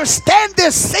you understand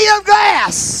this sea of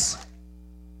glass.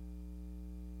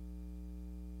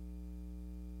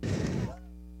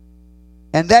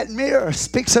 And that mirror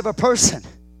speaks of a person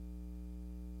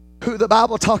who the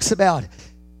Bible talks about,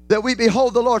 that we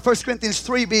behold the Lord. 1 Corinthians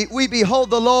 3, we behold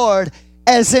the Lord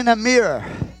as in a mirror.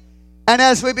 And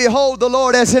as we behold the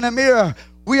Lord as in a mirror,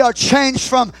 we are changed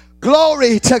from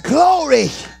glory to glory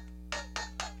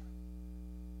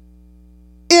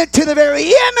into the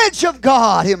very image of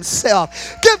God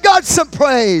Himself. Give God some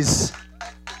praise.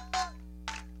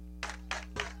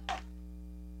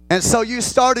 And so you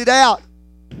started out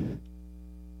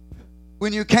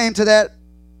when you came to that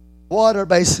water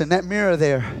basin, that mirror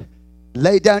there,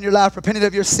 laid down your life, repented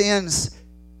of your sins,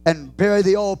 and buried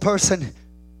the old person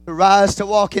to rise to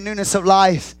walk in newness of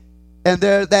life. And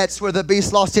that's where the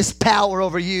beast lost his power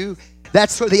over you.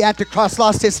 That's where the Antichrist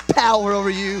lost his power over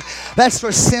you. That's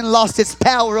where sin lost its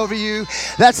power over you.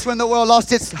 That's when the world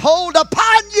lost its hold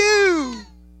upon you.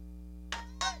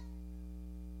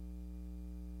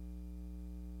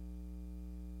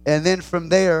 And then from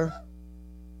there,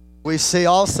 we see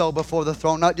also before the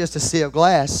throne, not just a sea of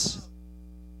glass.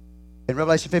 In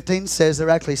Revelation 15 says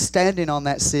they're actually standing on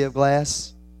that sea of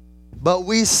glass. But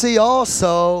we see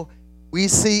also,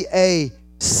 a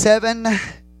 7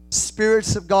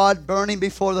 spirits of God burning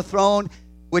before the throne,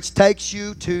 which takes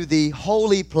you to the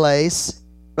holy place,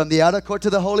 from the outer court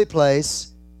to the holy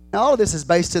place. Now all of this is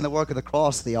based in the work of the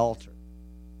cross, the altar.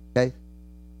 Okay?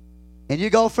 And you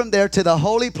go from there to the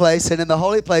holy place, and in the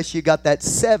holy place you got that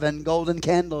 7 golden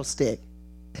candlestick.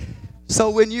 So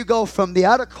when you go from the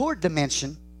outer court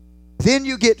dimension, then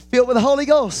you get filled with the Holy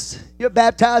Ghost. You're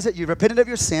baptized, you've repented of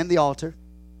your sin, the altar.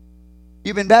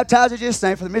 You've been baptized in Jesus'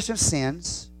 name for the remission of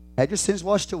sins. Had your sins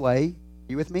washed away.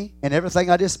 You with me? And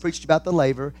everything I just preached about the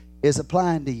laver is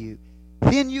applying to you.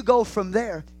 Then you go from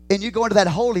there and you go into that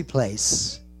holy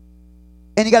place.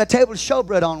 And you got a table of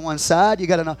showbread on one side. You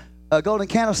got a golden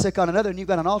candlestick on another, and you've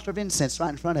got an altar of incense right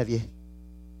in front of you.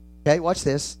 Okay, watch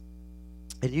this.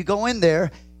 And you go in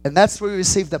there, and that's where you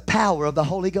receive the power of the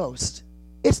Holy Ghost.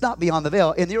 It's not beyond the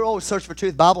veil. In your old Search for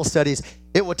Truth Bible studies,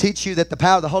 it will teach you that the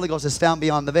power of the Holy Ghost is found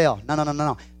beyond the veil.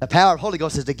 No. The power of the Holy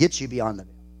Ghost is to get you beyond the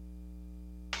veil.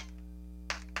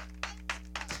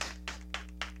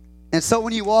 And so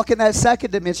when you walk in that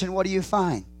second dimension, what do you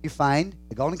find? You find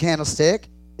the golden candlestick,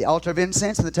 the altar of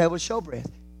incense, and the table of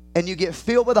showbread. And you get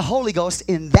filled with the Holy Ghost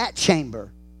in that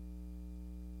chamber.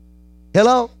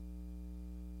 Hello?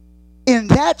 In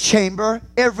that chamber,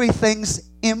 everything's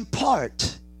in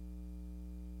part.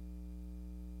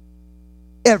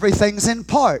 Everything's in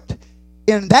part.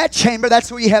 In that chamber,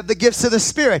 that's where you have the gifts of the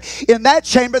Spirit. In that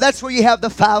chamber, that's where you have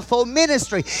the fivefold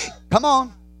ministry. Come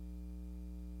on.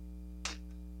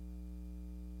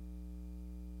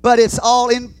 But it's all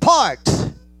in part.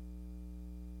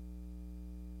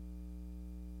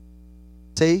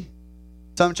 See?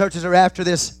 Some churches are after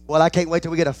this. Well, I can't wait till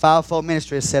we get a fivefold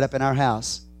ministry set up in our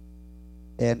house.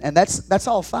 And that's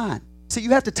all fine. So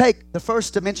you have to take the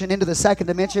first dimension into the second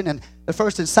dimension and the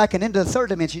first and second into the third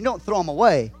dimension. You don't throw them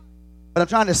away. But I'm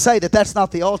trying to say that that's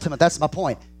not the ultimate. That's my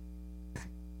point.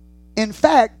 In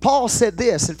fact, Paul said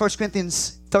this in 1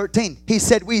 Corinthians 13. He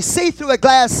said, we see through a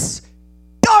glass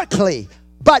darkly,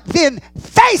 but then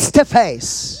face to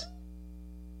face.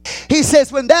 He says,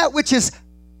 when that which is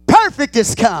perfect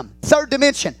is come, third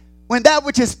dimension, when that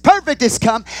which is perfect is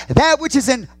come, that which is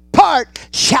in part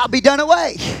shall be done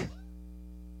away.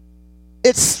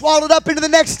 It's swallowed up into the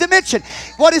next dimension.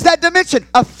 What is that dimension?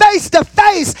 A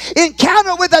face-to-face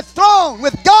encounter with the throne,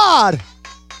 with God.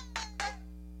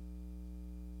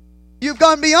 You've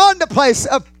gone beyond the place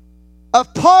of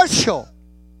partial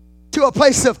to a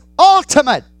place of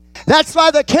ultimate. That's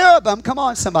why the cherubim, come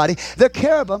on somebody, the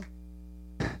cherubim,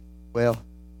 well,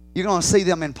 you're going to see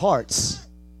them in parts.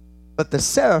 But the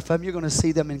seraphim, you're going to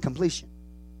see them in completion.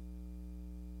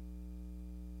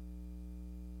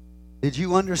 Did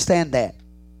you understand that?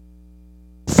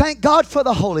 Thank God for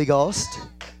the Holy Ghost.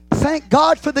 Thank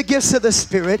God for the gifts of the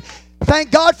Spirit.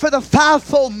 Thank God for the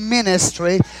fivefold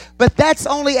ministry. But that's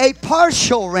only a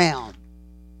partial realm.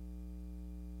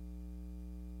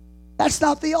 That's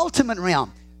not the ultimate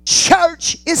realm.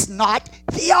 Church is not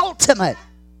the ultimate.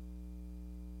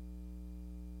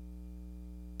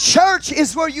 Church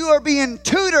is where you are being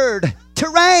tutored to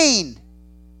reign.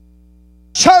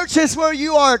 Church is where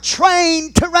you are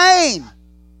trained to reign.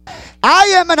 I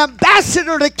am an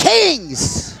ambassador to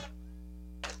kings.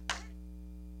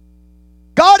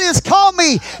 God has called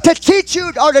me to teach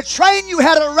you or to train you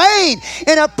how to reign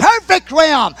in a perfect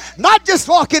realm, not just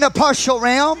walk in a partial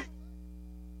realm.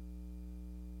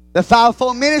 The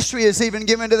fivefold ministry is even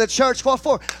given to the church. What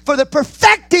for? For the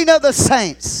perfecting of the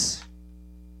saints.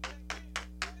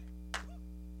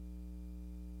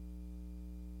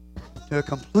 To a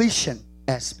completion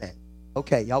aspect.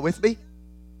 Okay, y'all with me?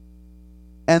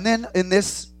 And then in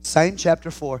this same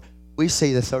chapter 4, we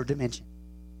see the third dimension.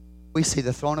 We see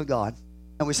the throne of God.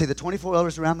 And we see the 24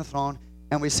 elders around the throne.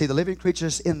 And we see the living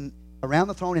creatures around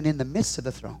the throne and in the midst of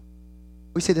the throne.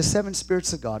 We see the 7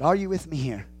 spirits of God. Are you with me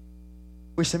here?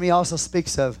 Which to me also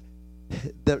speaks of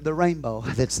the rainbow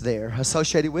that's there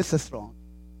associated with the throne.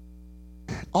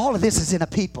 All of this is in a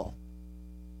people.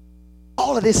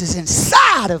 All of this is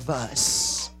inside of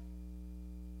us.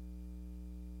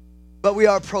 But we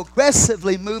are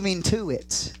progressively moving to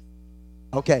it.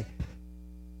 Okay.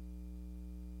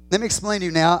 Let me explain to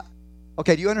you now.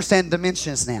 Okay, do you understand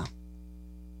dimensions now?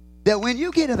 That when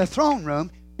you get in the throne room,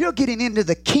 you're getting into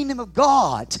the kingdom of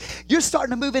God. You're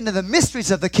starting to move into the mysteries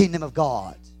of the kingdom of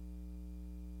God.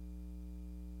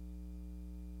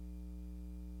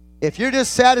 If you're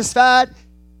just satisfied,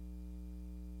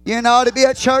 to be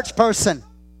a church person,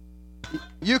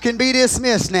 you can be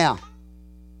dismissed now.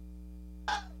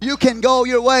 You can go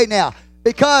your way now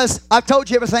because I've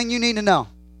told you everything you need to know.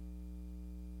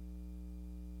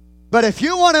 But if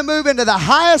you want to move into the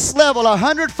highest level,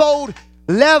 100-fold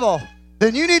level,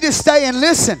 then you need to stay and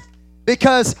listen,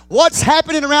 because what's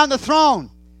happening around the throne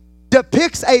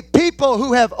depicts a people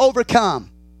who have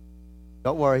overcome.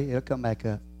 Don't worry, it'll come back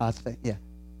up. I think, yeah.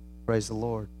 Praise the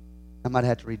Lord. I might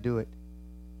have to redo it.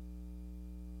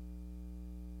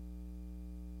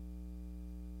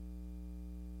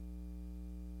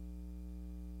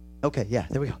 Okay, yeah,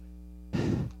 there we go.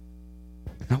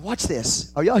 Now watch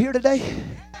this. Are y'all here today?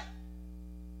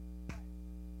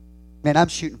 Man, I'm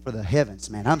shooting for the heavens,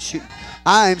 man.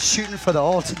 I am shooting for the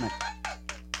ultimate.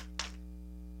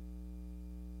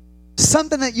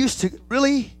 Something that used to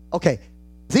really, okay,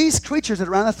 these creatures that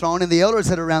are around the throne and the elders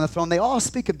that are around the throne, they all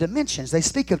speak of dimensions. They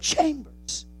speak of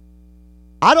chambers.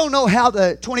 I don't know how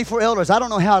the 24 elders, I don't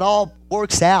know how it all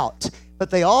works out, but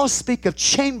they all speak of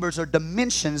chambers or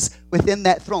dimensions within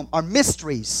that throne, or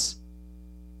mysteries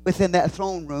within that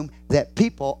throne room that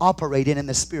people operate in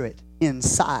the spirit,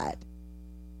 inside.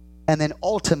 And then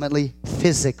ultimately,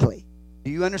 physically.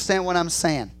 Do you understand what I'm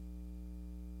saying?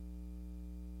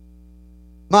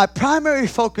 My primary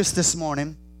focus this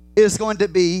morning is going to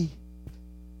be,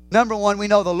 number one, we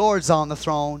know the Lord's on the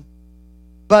throne,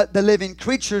 but the living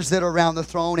creatures that are around the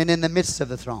throne and in the midst of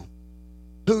the throne,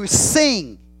 who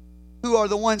sing, who are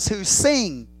the ones who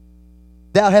sing,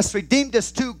 Thou hast redeemed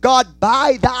us to God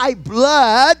by thy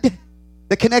blood.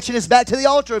 The connection is back to the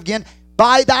altar again.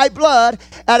 By thy blood,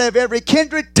 out of every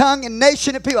kindred, tongue, and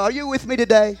nation of people. Are you with me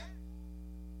today?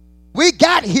 We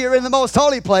got here in the most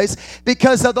holy place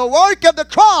because of the work of the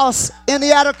cross in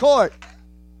the outer court.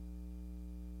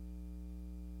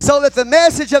 So that the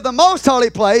message of the most holy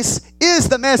place is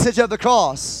the message of the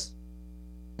cross.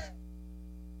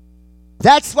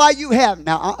 That's why you have,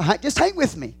 now just hang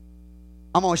with me.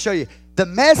 I'm going to show you. The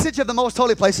message of the most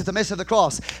holy place is the message of the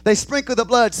cross. They sprinkle the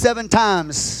blood 7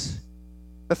 times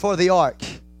before the ark.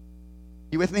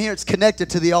 You with me here? It's connected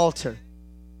to the altar.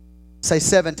 Say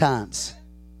 7 times.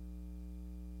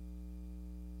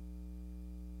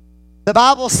 The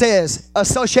Bible says,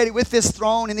 associated with this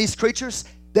throne and these creatures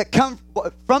that come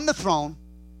from the throne,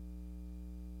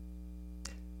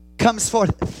 comes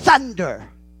forth thunder.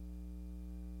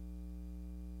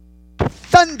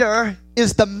 Thunder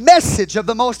is the message of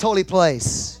the most holy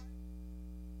place.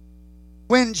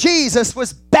 when Jesus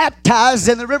was baptized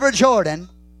in the river Jordan,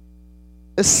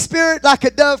 the Spirit like a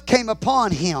dove came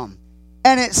upon him,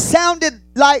 and it sounded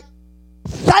like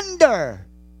thunder.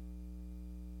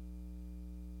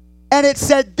 And it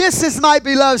said, "This is my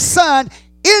beloved Son,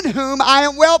 in whom I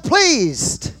am well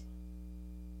pleased."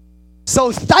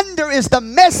 So thunder is the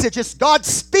message. It's God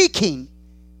speaking.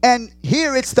 And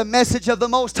here it's the message of the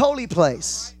most holy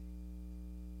place.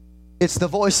 It's the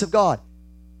voice of God.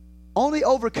 Only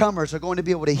overcomers are going to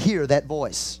be able to hear that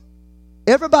voice.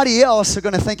 Everybody else are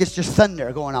going to think it's just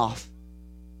thunder going off.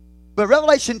 But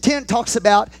Revelation 10 talks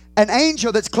about an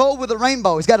angel that's clothed with a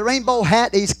rainbow. He's got a rainbow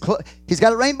hat. He's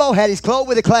got a rainbow hat. He's clothed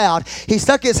with a cloud. He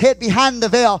stuck his head behind the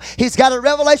veil. He's got a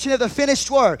revelation of the finished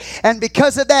word. And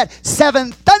because of that,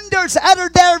 7 thunders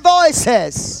uttered their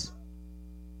voices.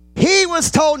 He was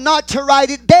told not to write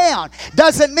it down.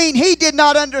 Doesn't mean he did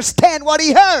not understand what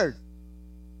he heard.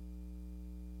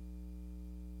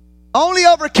 Only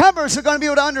overcomers are going to be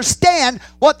able to understand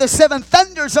what the 7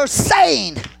 thunders are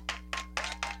saying.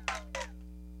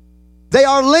 They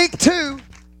are linked to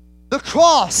the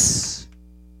cross.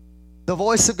 The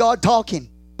voice of God talking.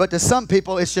 But to some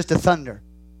people, it's just a thunder.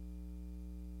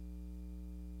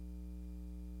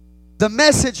 The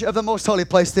message of the most holy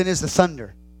place then is the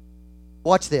thunder.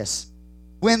 Watch this.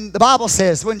 When the Bible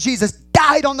says, when Jesus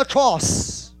died on the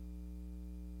cross,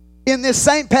 in this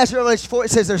same passage of Revelation 4,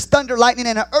 it says there's thunder, lightning,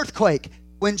 and an earthquake.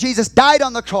 When Jesus died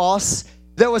on the cross,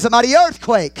 there was a mighty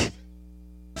earthquake.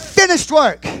 Finished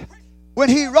work. When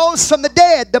he rose from the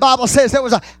dead, the Bible says there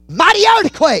was a mighty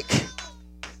earthquake.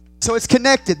 So it's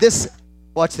connected.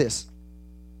 Watch this.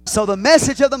 So the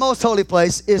message of the most holy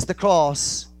place is the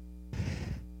cross.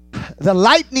 The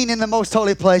lightning in the most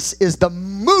holy place is the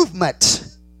movement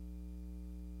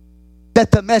that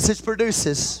the message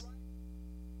produces.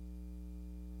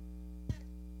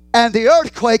 And the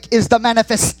earthquake is the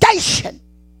manifestation.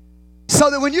 So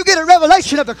that when you get a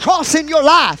revelation of the cross in your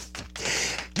life,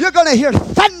 you're going to hear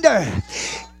thunder.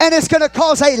 And it's going to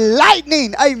cause a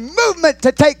lightning, a movement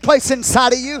to take place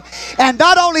inside of you. And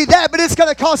not only that, but it's going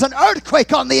to cause an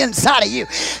earthquake on the inside of you.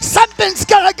 Something's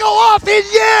going to go off in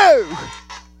you.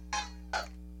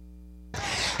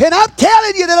 And I'm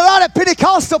telling you that a lot of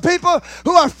Pentecostal people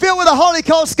who are filled with the Holy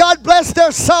Ghost, God bless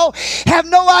their soul, have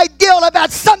no idea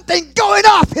about something going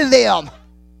off in them.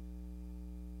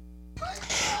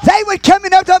 They would come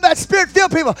in, I'm talking about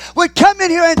Spirit-filled people, would come in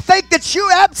here and think that you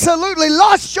absolutely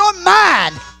lost your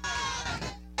mind.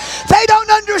 They don't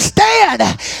understand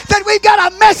that we've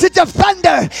got a message of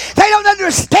thunder. They don't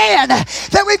understand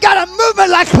that we've got a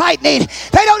movement like lightning.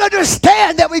 They don't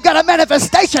understand that we've got a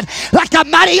manifestation like a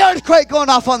mighty earthquake going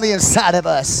off on the inside of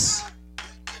us.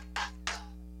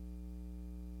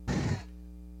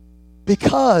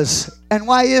 Because, and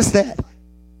why is that?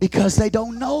 Because they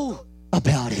don't know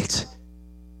about it.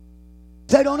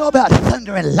 They don't know about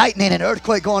thunder and lightning and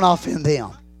earthquake going off in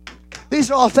them. These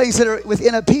are all things that are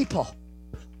within a people.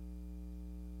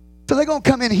 So they're going to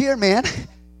come in here, man, and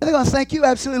they're going to think you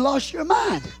absolutely lost your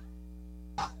mind.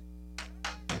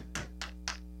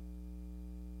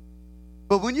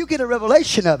 But when you get a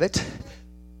revelation of it,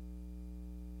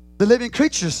 the living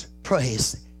creatures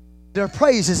praise. Their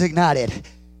praise is ignited.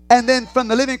 And then from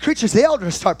the living creatures, the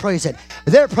elders start praising.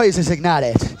 Their praise is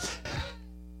ignited.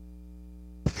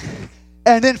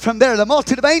 And then from there, the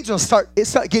multitude of angels start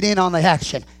getting in on the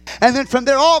action. And then from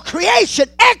there, all creation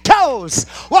echoes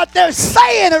what they're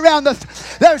saying around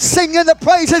they're singing the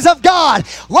praises of God.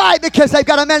 Why? Because they've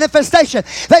got a manifestation.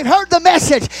 They've heard the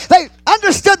message. They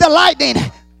understood the lightning.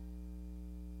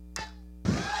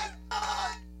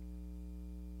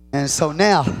 And so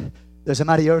now, there's a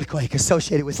mighty earthquake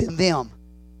associated within them.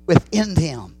 Within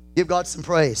them. Give God some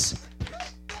praise.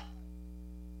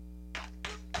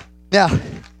 Now,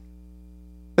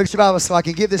 look at your Bible so I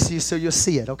can give this to you so you'll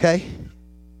see it, okay?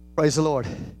 Praise the Lord.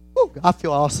 Woo, I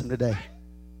feel awesome today.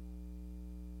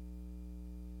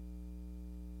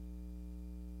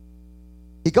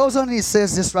 He goes on and he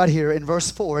says this right here in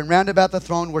verse 4. And round about the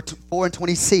throne were 24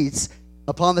 seats.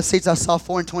 Upon the seats I saw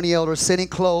 24 elders sitting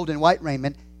clothed in white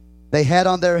raiment. They had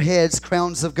on their heads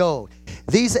crowns of gold.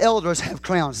 These elders have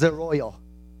crowns. They're royal.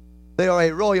 They are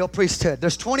a royal priesthood.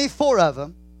 There's 24 of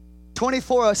them.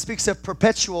 24 speaks of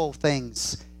perpetual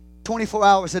things. 24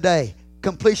 hours a day.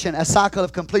 Completion, a cycle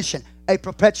of completion. A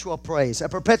perpetual praise, a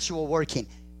perpetual working.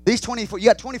 These 24, you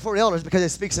got 24 elders because it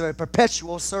speaks of a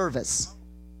perpetual service.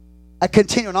 A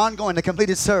continual, ongoing, a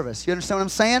completed service. You understand what I'm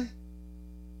saying?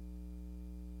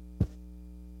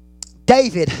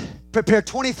 David prepared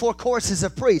 24 courses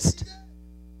of priests.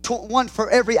 One for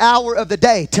every hour of the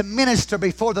day to minister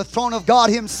before the throne of God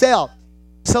himself.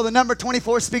 So the number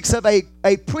 24 speaks of a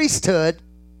priesthood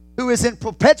who is in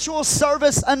perpetual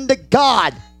service unto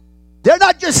God. They're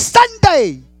not just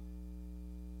Sunday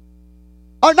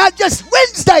or not just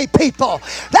Wednesday people.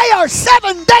 They are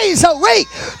 7 days a week,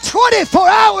 24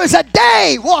 hours a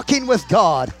day walking with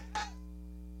God.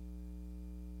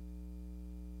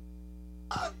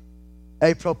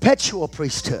 A perpetual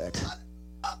priesthood.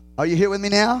 Are you here with me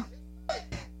now?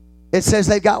 It says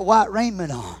they've got white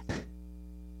raiment on.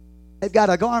 They've got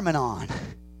a garment on.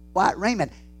 White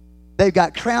raiment. They've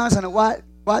got crowns and a white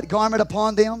garment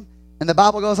upon them. And the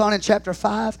Bible goes on in chapter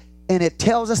 5, and it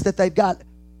tells us that they've got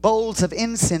bowls of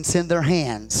incense in their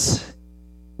hands.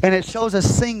 And it shows us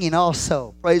singing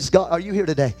also. Praise God. Are you here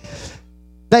today?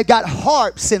 They've got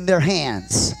harps in their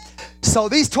hands. So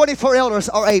these 24 elders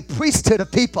are a priesthood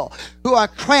of people who are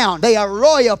crowned. They are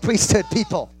royal priesthood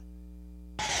people.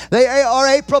 They are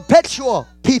a perpetual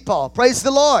people. Praise the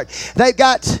Lord. They've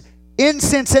got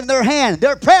incense in their hand.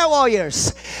 They're prayer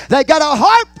warriors. They've got a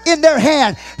harp in their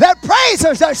hand. They're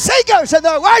praisers. They're singers. And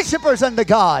they're worshipers unto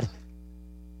God.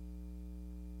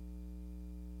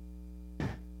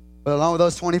 But along with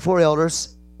those 24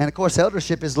 elders, and of course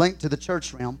eldership is linked to the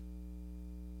church realm.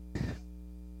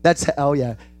 That's, oh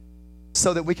yeah.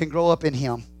 So that we can grow up in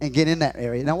Him and get in that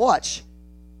area. Now watch.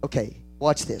 Okay,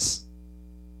 watch this.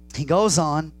 He goes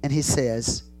on and he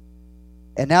says,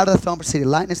 and out of the throne proceeded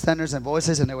lightnings, thunders, and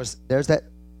voices. And there's that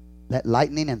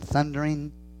lightning and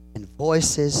thundering and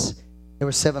voices. There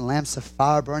were 7 lamps of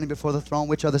fire burning before the throne,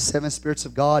 which are the 7 spirits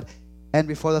of God. And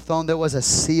before the throne there was a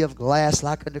sea of glass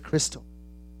like unto crystal.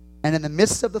 And in the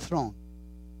midst of the throne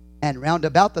and round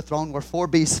about the throne were 4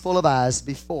 beasts full of eyes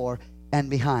before and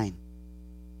behind.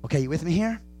 Okay, you with me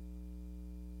here?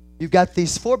 You've got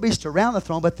these 4 beasts around the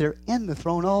throne, but they're in the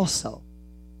throne also.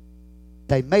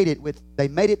 They made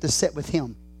it to sit with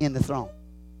Him in the throne.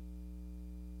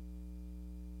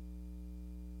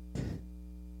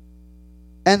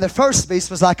 And the first beast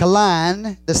was like a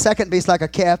lion, the second beast like a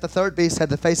calf, the third beast had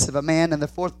the face of a man, and the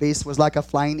fourth beast was like a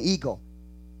flying eagle.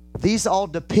 These all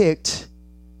depict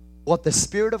what the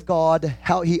Spirit of God,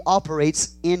 how He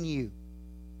operates in you.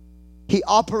 He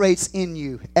operates in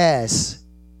you as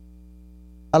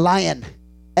a lion,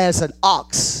 as an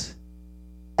ox,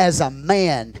 as a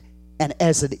man, and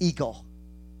as an eagle.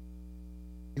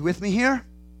 You with me here?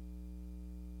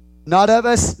 Not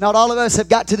all of us have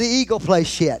got to the eagle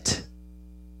place yet.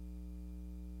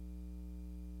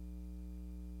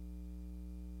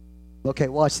 Okay,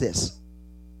 watch this.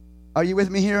 Are you with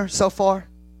me here so far?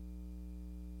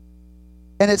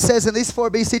 And it says, in these 4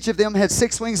 beasts, each of them had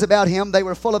 6 wings about him. They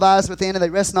were full of eyes within, and they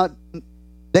rest not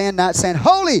day and night, saying,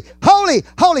 Holy, holy,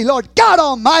 holy Lord God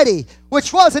Almighty,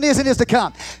 which was and is to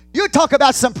come. You talk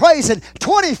about some praising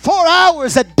 24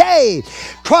 hours a day,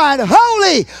 crying,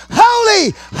 Holy,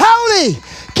 holy, holy,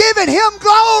 giving Him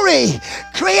glory,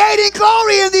 creating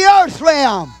glory in the earth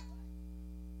realm.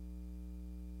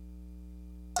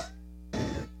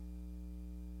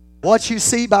 What you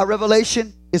see by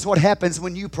revelation is what happens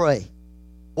when you pray.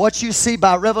 What you see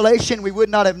by revelation, we would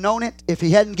not have known it if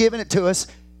He hadn't given it to us.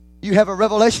 You have a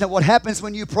revelation of what happens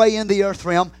when you pray in the earth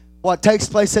realm, what takes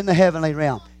place in the heavenly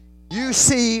realm. You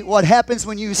see what happens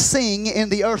when you sing in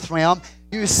the earth realm.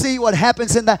 You see what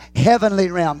happens in the heavenly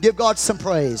realm. Give God some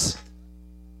praise.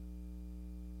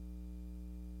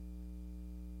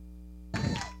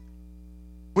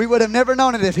 We would have never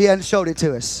known it if He hadn't showed it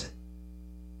to us.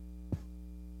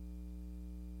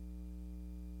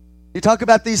 You talk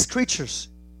about these creatures.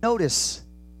 Notice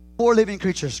 4 living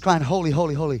creatures crying, Holy,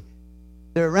 holy, holy.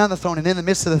 They're around the throne and in the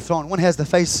midst of the throne. One has the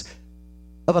face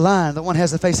of a lion. The one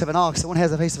has the face of an ox. The one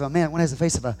has the face of a man. One has the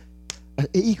face of an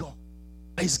eagle.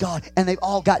 Praise God. And they've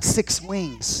all got 6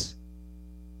 wings.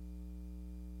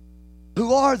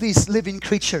 Who are these living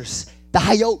creatures? The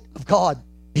Hayot of God.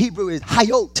 Hebrew is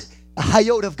Hayot. The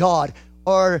Hayot of God.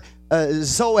 Or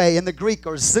Zoe in the Greek,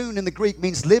 or Zun in the Greek,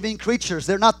 means living creatures.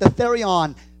 They're not the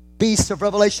Therion beast of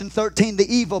Revelation 13, the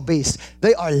evil beast.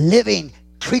 They are living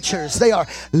creatures. They are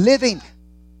living.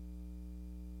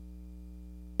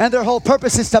 And their whole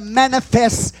purpose is to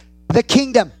manifest the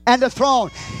kingdom and the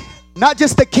throne. Not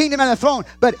just the kingdom and the throne,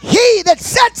 but He that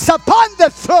sits upon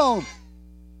the throne.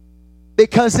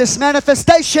 Because this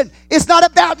manifestation is not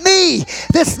about me.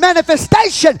 This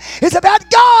manifestation is about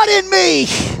God in me.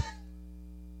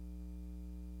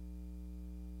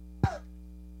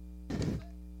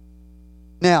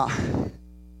 Now,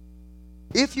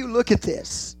 if you look at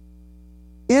this,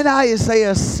 in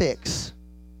Isaiah 6,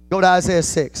 go to Isaiah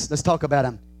 6. Let's talk about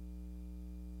him.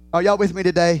 Are y'all with me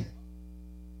today?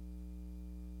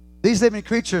 These living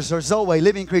creatures are Zoe,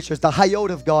 living creatures, the Hayot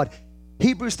of God.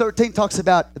 Hebrews 13 talks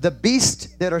about the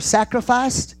beasts that are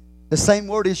sacrificed. The same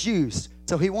word is used.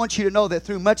 So he wants you to know that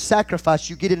through much sacrifice,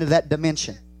 you get into that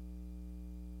dimension.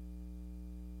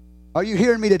 Are you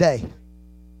hearing me today?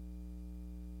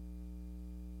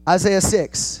 Isaiah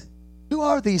 6. Who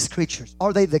are these creatures?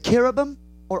 Are they the cherubim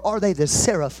or are they the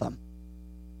seraphim?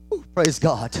 Ooh, praise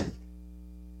God.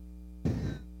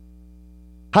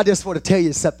 I just want to tell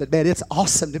you something, man. It's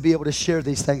awesome to be able to share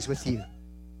these things with you.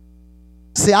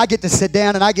 See, I get to sit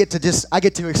down and I get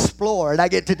to explore and I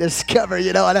get to discover,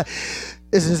 and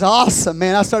this is awesome,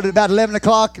 man. I started about 11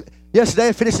 o'clock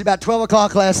yesterday, finished about 12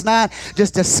 o'clock last night,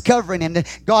 just discovering, and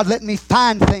God letting me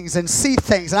find things and see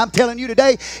things. And I'm telling you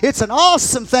today, it's an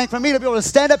awesome thing for me to be able to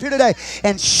stand up here today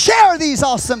and share these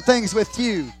awesome things with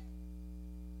you.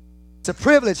 It's a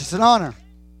privilege. It's an honor.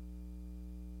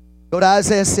 Go to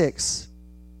Isaiah 6.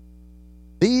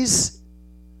 These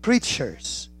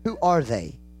creatures, who are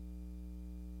they?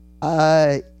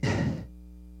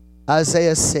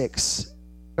 Isaiah 6.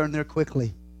 Turn there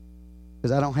quickly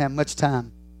because I don't have much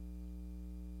time.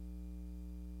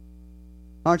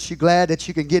 Aren't you glad that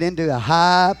you can get into a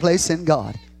high place in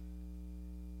God?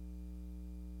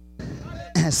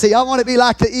 See, I want to be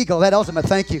like the eagle. That ultimate,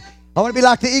 thank you. I want to be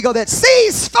like the eagle that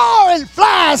sees far and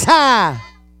flies high.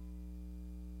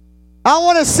 I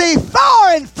want to see far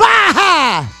and fly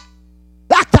high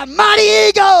like the mighty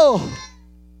eagle.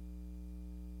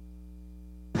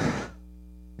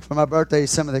 For my birthday,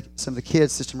 some of the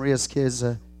kids, Sister Maria's kids,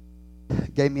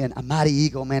 gave me a mighty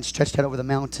eagle, man, stretched out over the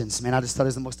mountains. Man, I just thought it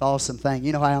was the most awesome thing.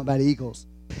 You know how I am about eagles.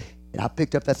 And I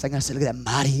picked up that thing. I said, look at that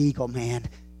mighty eagle, man.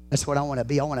 That's what I want to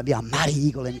be. I want to be a mighty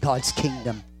eagle in God's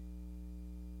kingdom.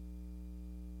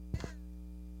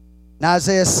 In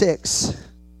Isaiah 6.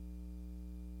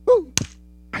 Woo!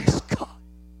 Praise God.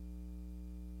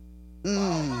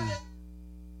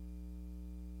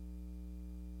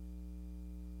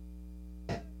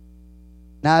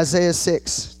 In Isaiah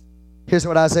 6, here's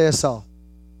what Isaiah saw.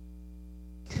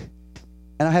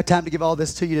 I don't have time to give all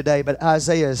this to you today, but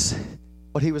Isaiah's,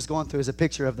 what he was going through is a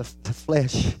picture of the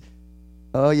flesh.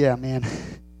 Oh, yeah, man.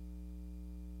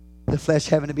 The flesh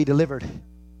having to be delivered,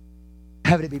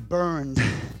 having to be burned.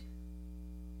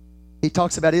 He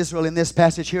talks about Israel in this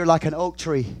passage here like an oak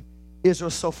tree.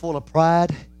 Israel's so full of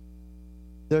pride.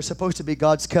 They're supposed to be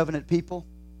God's covenant people,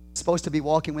 supposed to be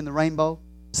walking in the rainbow,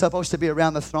 supposed to be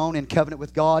around the throne in covenant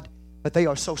with God, but they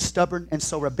are so stubborn and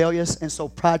so rebellious and so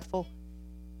prideful.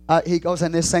 He goes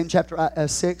in this same chapter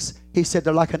 6, he said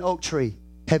they're like an oak tree.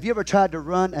 Have you ever tried to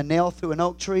run a nail through an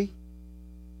oak tree?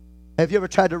 Have you ever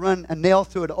tried to run a nail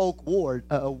through an oak board,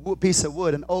 a piece of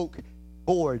wood, an oak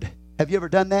board? Have you ever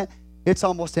done that? It's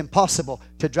almost impossible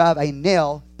to drive a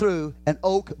nail through an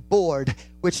oak board,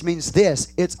 which means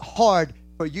this: it's hard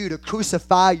for you to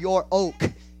crucify your oak.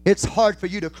 It's hard for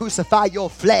you to crucify your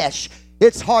flesh.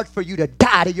 It's hard for you to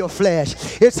die to your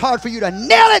flesh. It's hard for you to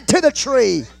nail it to the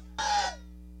tree.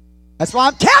 That's why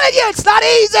I'm telling you, it's not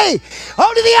easy.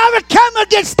 Only the overcomer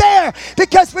gets there,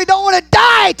 because we don't want to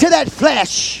die to that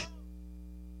flesh.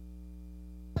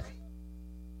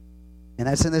 And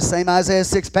that's in the same Isaiah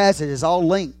 6 passage. It's all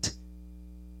linked.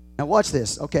 Now watch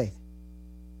this. Okay.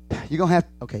 You're going to have,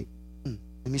 okay.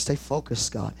 Let me stay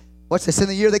focused, God. Watch this. In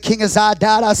the year that King Uzziah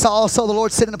died, I saw also the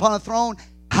Lord sitting upon a throne,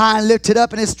 high and lifted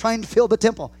up, and his train filled the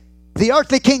temple. The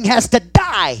earthly king has to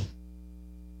die.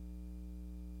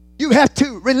 You have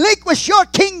to relinquish your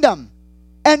kingdom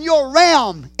and your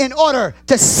realm in order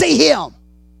to see him.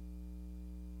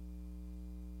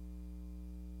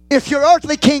 If your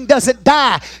earthly king doesn't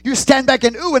die, you stand back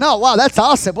and ooh and oh, wow, that's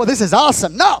awesome. Well, this is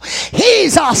awesome. No,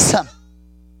 he's awesome.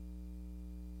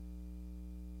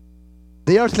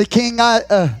 The earthly king,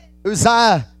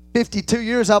 Uzziah, 52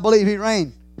 years, I believe he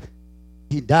reigned.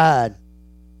 He died.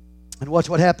 And watch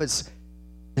what happens.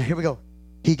 Now, here we go.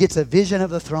 He gets a vision of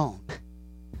the throne.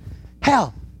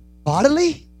 How?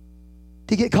 Bodily? Did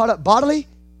he get caught up bodily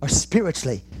or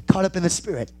spiritually? Caught up in the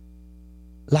spirit.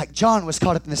 Like John was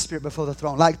caught up in the spirit before the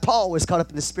throne. Like Paul was caught up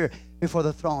in the spirit before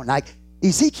the throne. Like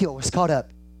Ezekiel was caught up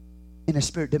in the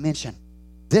spirit dimension.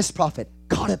 This prophet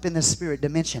caught up in the spirit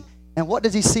dimension. And what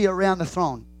does he see around the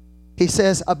throne? He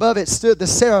says, above it stood the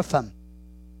seraphim.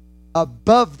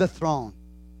 Above the throne.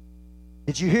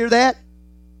 Did you hear that?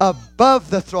 Above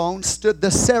the throne stood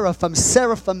the seraphim.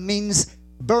 Seraphim means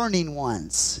burning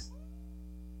ones.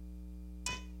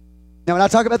 Now, when I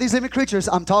talk about these living creatures,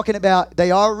 I'm talking about,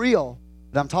 they are real,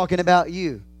 but I'm talking about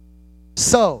you.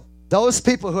 So, those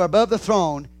people who are above the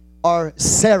throne are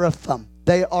seraphim.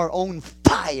 They are on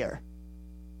fire.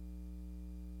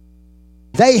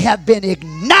 They have been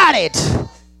ignited.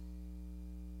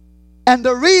 And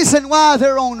the reason why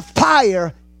they're on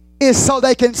fire is so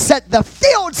they can set the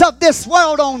fields of this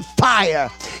world on fire.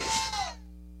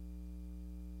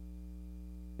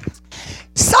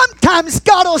 Sometimes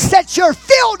God will set your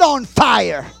field on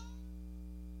fire.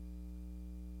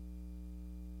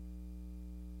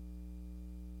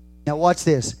 Now watch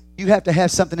this. You have to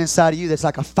have something inside of you that's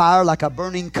like a fire, like a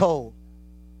burning coal.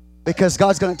 Because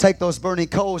God's going to take those burning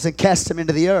coals and cast them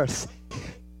into the earth.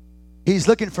 He's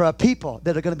looking for a people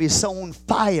that are going to be so on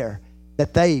fire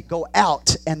that they go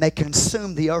out and they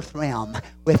consume the earth realm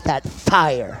with that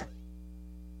fire.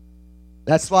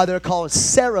 That's why they're called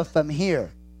seraphim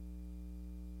here.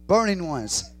 Burning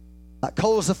ones, like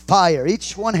coals of fire.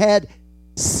 Each one had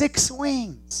 6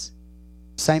 wings.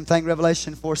 Same thing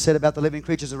Revelation 4 said about the living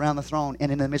creatures around the throne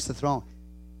and in the midst of the throne.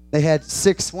 They had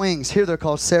 6 wings. Here they're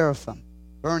called seraphim,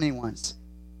 burning ones.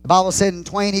 The Bible said, in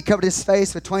twain he covered his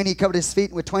face, with twain he covered his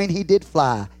feet, and with twain he did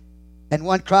fly. And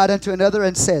one cried unto another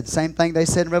and said, same thing they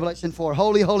said in Revelation 4,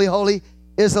 Holy, holy, holy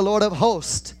is the Lord of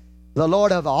hosts, the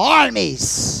Lord of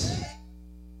armies.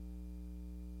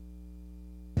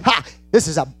 Ha! This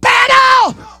is a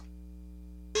battle!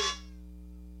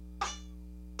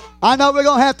 I know we're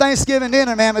going to have Thanksgiving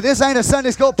dinner, man, but this ain't a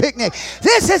Sunday school picnic.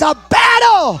 This is a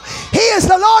battle! He is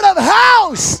the Lord of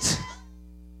hosts!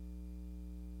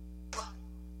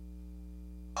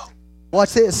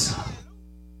 Watch this.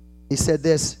 He said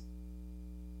this.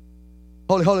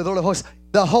 Holy, holy, Lord of hosts.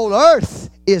 The whole earth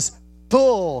is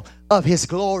full of His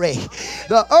glory.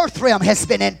 The earth realm has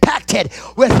been impacted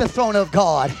with the throne of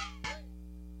God.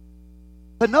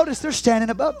 But notice they're standing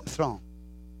above the throne.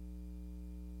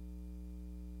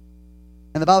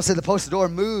 And the Bible said the post of the door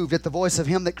moved at the voice of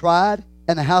him that cried,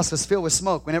 and the house was filled with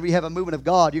smoke. Whenever you have a movement of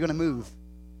God, you're going to move.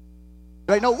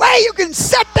 There ain't no way you can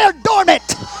sit there dormant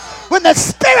when the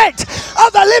Spirit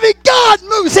of the living God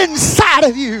moves inside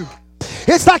of you.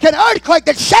 It's like an earthquake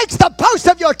that shakes the post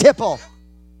of your temple.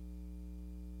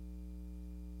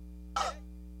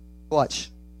 Watch.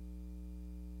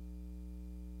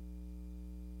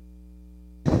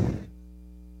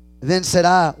 Then said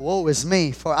I, woe is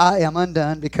me, for I am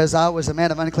undone, because I was a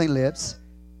man of unclean lips.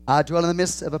 I dwell in the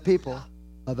midst of a people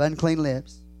of unclean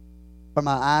lips. For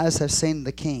my eyes have seen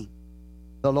the King,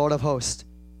 the Lord of hosts.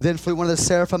 Then flew one of the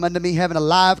seraphim unto me, having a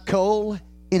live coal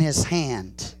in his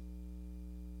hand,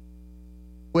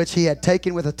 which he had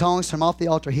taken with the tongs from off the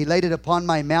altar. He laid it upon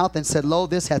my mouth and said, Lo,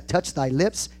 this hath touched thy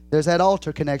lips. There's that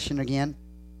altar connection again.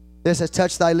 This has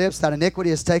touched thy lips, thine iniquity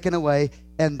is taken away,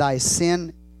 and thy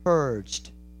sin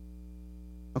purged.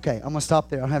 Okay, I'm going to stop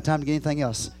there. I don't have time to get anything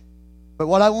else. But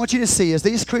what I want you to see is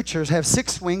these creatures have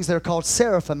 6 wings. They're called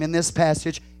seraphim in this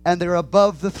passage, and they're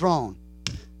above the throne.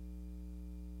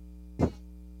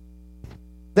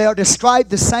 They are described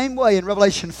the same way in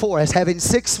Revelation 4 as having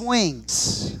 6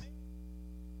 wings.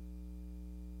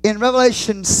 In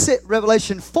Revelation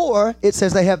 4, it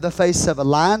says they have the face of a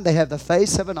lion, they have the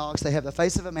face of an ox, they have the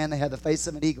face of a man, they have the face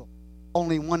of an eagle.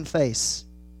 Only one face.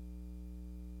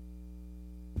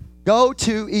 Go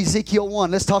to Ezekiel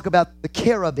 1. Let's talk about the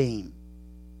cherubim.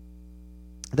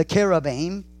 The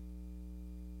cherubim.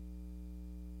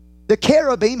 The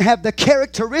cherubim have the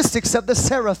characteristics of the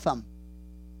seraphim.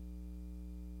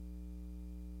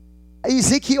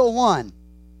 Ezekiel 1.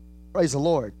 Praise the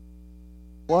Lord.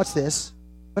 Watch this.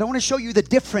 But I want to show you the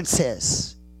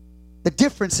differences. The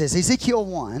differences. Ezekiel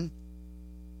 1.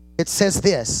 It says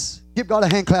this. Give God a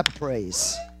hand clap of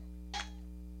praise.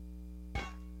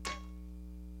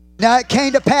 Now it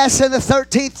came to pass in the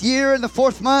 13th year, in the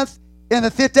 4th month, in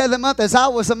the 5th day of the month, as I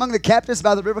was among the captives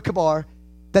by the river Kabar,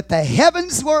 that the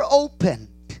heavens were opened.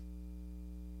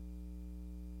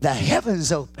 The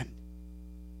heavens opened.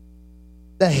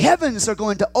 The heavens are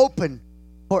going to open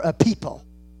for a people.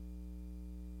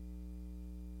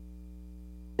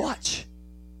 Watch.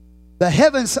 The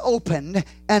heavens opened,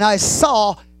 and I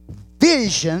saw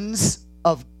visions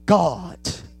of God.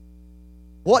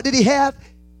 What did he have?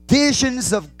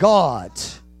 Visions of God.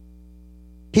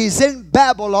 He's in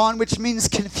Babylon, which means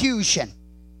confusion.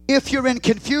 If you're in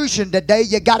confusion today,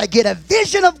 you got to get a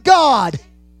vision of God.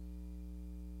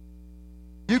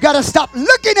 You got to stop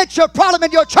looking at your problem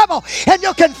and your trouble and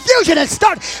your confusion and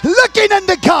start looking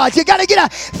unto God. You got to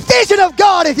get a vision of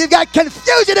God if you've got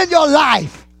confusion in your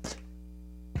life.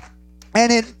 And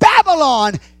in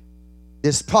Babylon,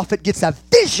 this prophet gets a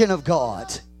vision of God.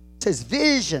 It says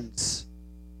visions.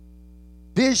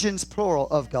 Visions, plural,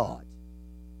 of God.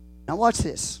 Now watch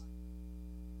this.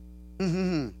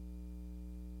 The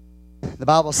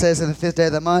Bible says in the 5th day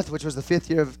of the month, which was the 5th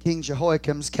year of King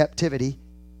Jehoiakim's captivity,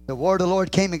 the word of the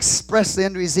Lord came expressly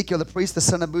unto Ezekiel the priest, the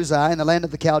son of Buzi, in the land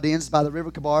of the Chaldeans by the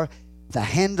river Kabar. The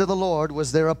hand of the Lord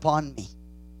was there upon me.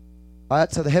 All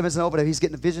right, so the heavens are open. He's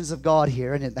getting the visions of God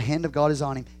here, and the hand of God is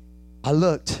on him. I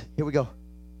looked. Here we go.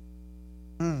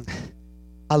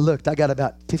 I looked. I got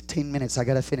about 15 minutes. I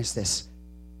got to finish this.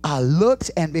 I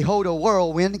looked, and behold, a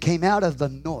whirlwind came out of the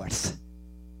north.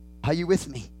 Are you with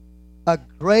me? A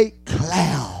great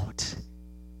cloud.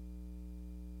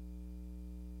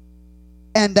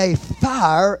 And a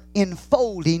fire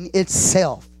enfolding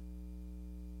itself.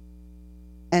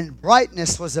 And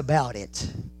brightness was about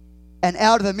it. And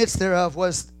out of the midst thereof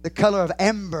was the color of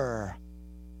amber.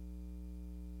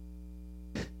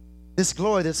 This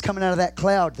glory that's coming out of that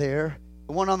cloud there,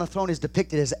 the one on the throne, is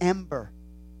depicted as amber.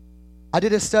 I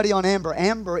did a study on amber.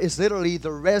 Amber is literally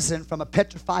the resin from a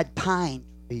petrified pine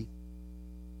tree.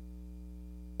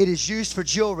 It is used for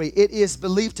jewelry. It is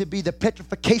believed to be the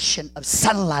petrification of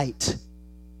sunlight.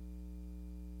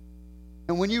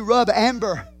 And when you rub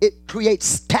amber, it creates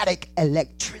static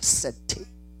electricity.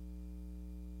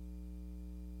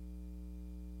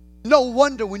 No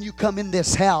wonder when you come in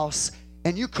this house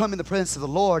and you come in the presence of the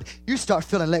Lord, you start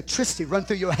feeling electricity run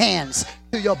through your hands,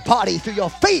 through your body, through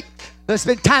your feet. There's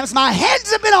been times my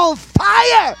hands have been on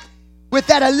fire with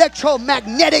that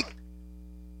electromagnetic,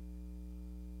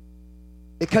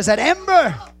 because that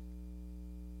amber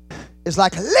is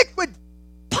like liquid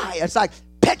fire. It's like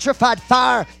petrified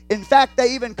fire. In fact,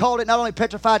 they even called it not only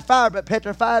petrified fire, but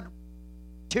petrified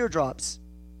teardrops.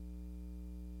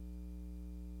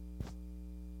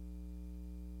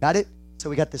 Got it? So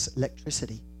we got this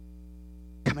electricity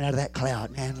coming out of that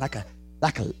cloud, man, like a,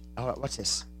 all right, watch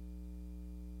this.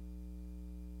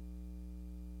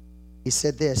 He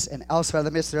said this, and also out of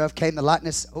the midst thereof came the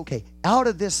likeness, out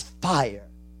of this fire.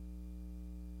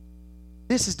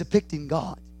 This is depicting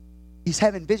God. He's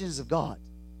having visions of God.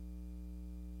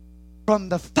 From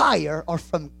the fire, or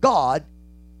from God,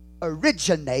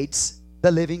 originates the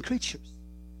living creatures.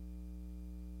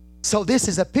 So this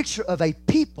is a picture of a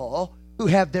people who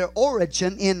have their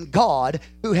origin in God,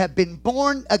 who have been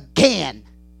born again.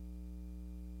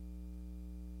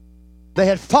 They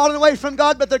had fallen away from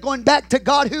God, but they're going back to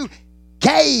God who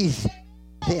gave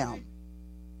them.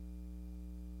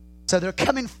 So they're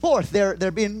coming forth.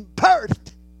 They're being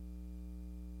birthed.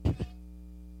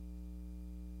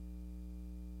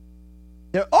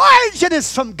 Their origin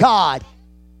is from God.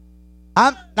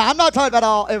 I'm not talking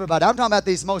about everybody. I'm talking about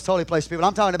these most holy place people.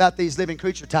 I'm talking about these living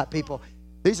creature type people.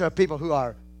 These are people who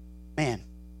are, man,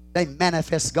 they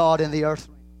manifest God in the earth.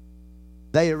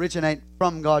 They originate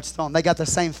from God's throne. They got the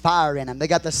same fire in them. They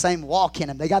got the same walk in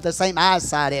them. They got the same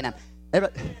eyesight in them.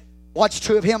 What's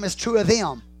true of him is true of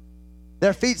them.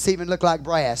 Their feet even look like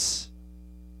brass,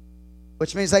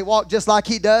 which means they walk just like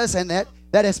he does, and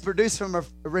that is produced from a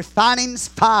refining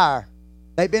fire.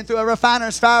 They've been through a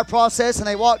refiner's fire process, and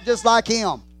they walk just like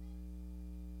him.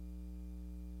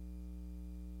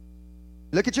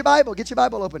 Look at your Bible. Get your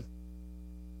Bible open.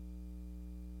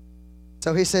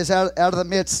 So he says, out of the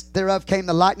midst thereof came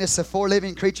the likeness of four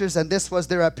living creatures, and this was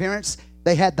their appearance.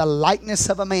 They had the likeness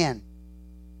of a man.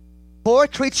 Four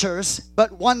creatures,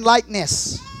 but one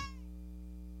likeness.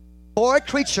 Four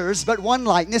creatures, but one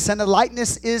likeness, and the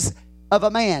likeness is of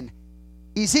a man.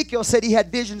 Ezekiel said he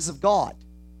had visions of God.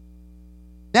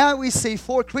 Now we see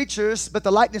four creatures, but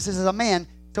the likeness is of a man.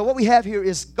 So what we have here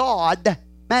is God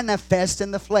manifest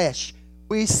in the flesh.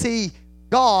 We see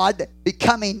God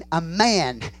becoming a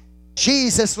man.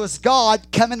 Jesus was God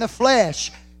come in the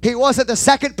flesh. He wasn't the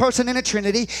second person in a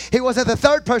Trinity. He wasn't the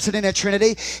third person in a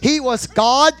Trinity. He was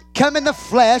God come in the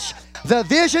flesh. The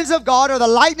visions of God, or the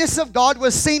likeness of God,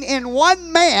 was seen in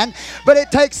one man, but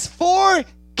it takes four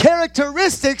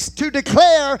characteristics to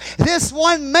declare this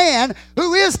one man,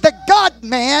 who is the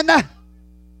God-man.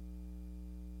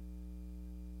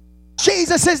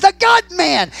 Jesus is the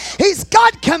God-man. He's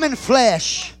God come in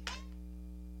flesh.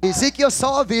 Ezekiel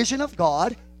saw a vision of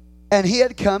God, and he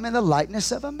had come in the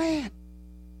likeness of a man.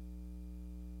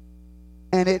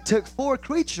 And it took four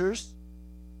creatures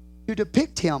to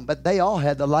depict him, but they all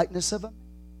had the likeness of a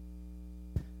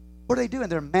man. What are they doing?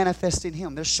 They're manifesting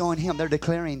him. They're showing him. They're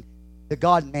declaring the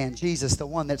God-man, Jesus, the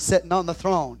one that's sitting on the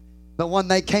throne, the one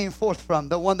they came forth from,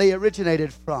 the one they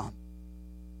originated from.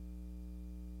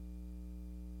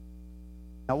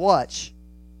 Now watch.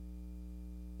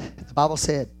 The Bible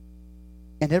said,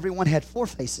 and everyone had four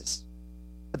faces.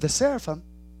 But the seraphim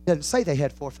doesn't say they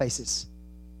had four faces.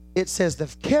 It says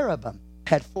the cherubim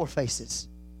had four faces.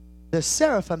 The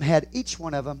seraphim had each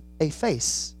one of them a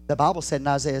face. The Bible said in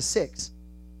Isaiah 6.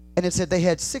 And it said they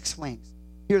had 6 wings.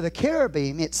 Here the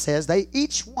cherubim, it says, they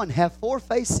each one have 4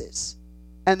 faces.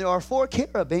 And there are 4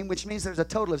 cherubim, which means there's a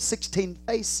total of 16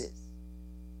 faces.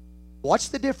 Watch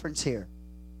the difference here.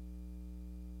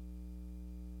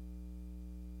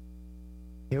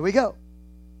 Here we go.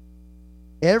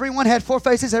 Everyone had 4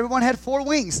 faces. Everyone had 4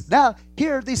 wings. Now,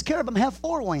 here, these cherubim have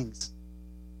 4 wings.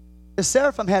 The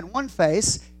seraphim had 1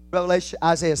 face.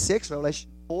 Isaiah 6, Revelation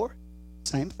 4,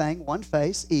 same thing, one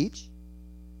face each.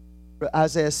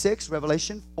 Isaiah 6,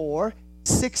 Revelation 4,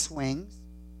 6 wings.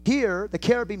 Here, the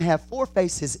cherubim have 4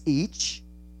 faces each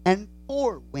and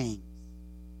 4 wings.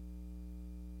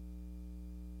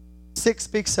 6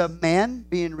 speaks of man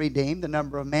being redeemed, the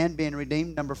number of man being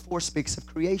redeemed. Number 4 speaks of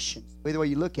creation. Either way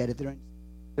you look at it,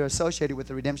 they're associated with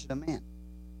the redemption of man.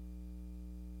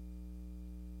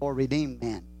 Or redeemed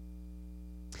man.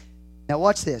 Now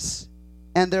watch this.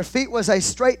 And their feet was a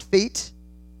straight feet.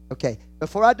 Okay,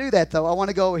 before I do that though, I want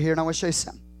to go over here and I want to show you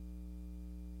something.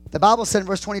 The Bible said in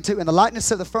verse 22, and the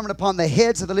likeness of the firmament upon the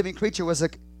heads of the living creature was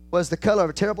the color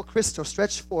of a terrible crystal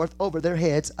stretched forth over their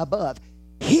heads above.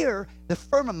 Here, the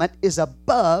firmament is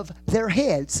above their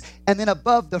heads, and then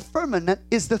above the firmament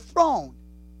is the throne.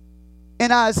 In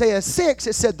Isaiah 6,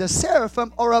 it said the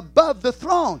seraphim are above the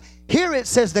throne. Here it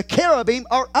says the cherubim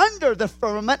are under the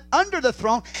firmament, under the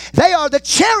throne. They are the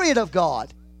chariot of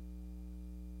God.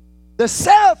 The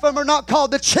seraphim are not called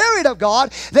the chariot of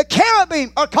God. The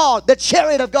cherubim are called the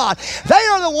chariot of God. They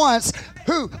are the ones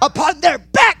who, upon their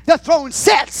back, the throne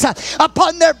sits.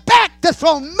 Upon their back, the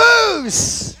throne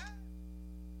moves.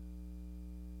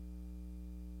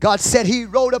 God said he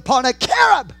rode upon a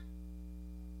cherub.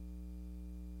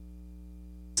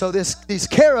 So these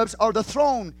cherubs are the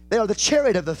throne. They are the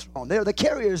chariot of the throne. They are the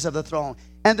carriers of the throne.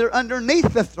 And they're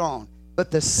underneath the throne.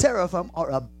 But the seraphim are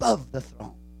above the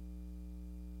throne.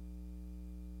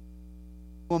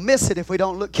 We'll miss it if we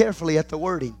don't look carefully at the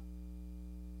wording.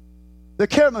 The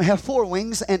cherubim have 4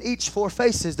 wings and each 4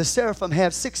 faces. The seraphim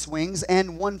have 6 wings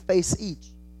and 1 face each.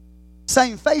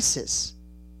 Same faces.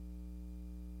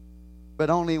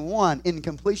 But only 1 in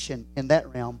completion in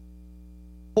that realm.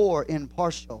 4 in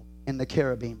partial in the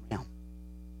cherubim realm.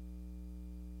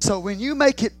 So when you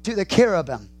make it to the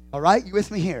cherubim, all right, you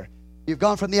with me here? You've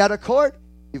gone from the outer court,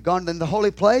 you've gone in the holy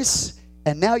place,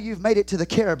 and now you've made it to the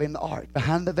cherubim, the ark,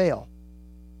 behind the veil.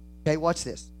 Okay, watch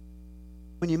this.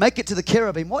 When you make it to the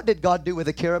cherubim, what did God do with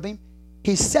the cherubim?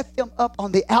 He set them up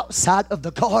on the outside of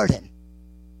the garden.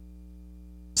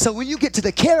 So when you get to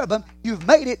the cherubim, you've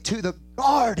made it to the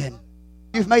garden.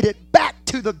 You've made it back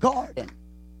to the garden.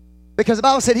 Because the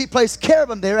Bible said he placed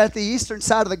cherubim there at the eastern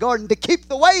side of the garden to keep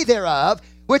the way thereof,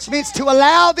 which means to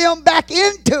allow them back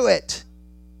into it.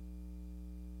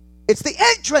 It's the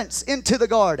entrance into the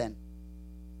garden.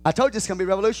 I told you it's going to be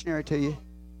revolutionary to you.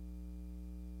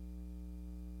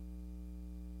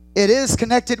 It is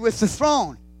connected with the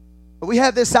throne. But we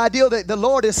have this idea that the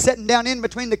Lord is sitting down in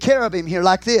between the cherubim here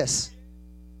like this.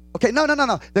 Okay, no.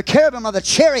 The cherubim are the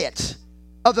chariot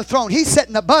of the throne. He's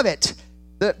sitting above it.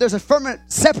 There's a firmament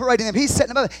separating them. He's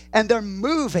sitting above it. And they're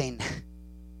moving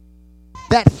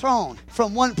that throne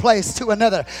from one place to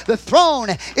another. The throne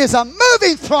is a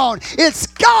moving throne. It's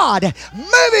God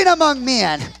moving among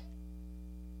men.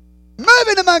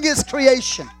 Moving among his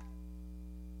creation.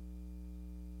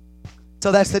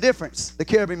 So that's the difference. The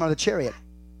cherubim are the chariot.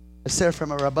 The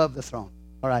seraphim are above the throne.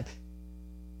 All right,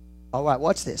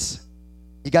 watch this.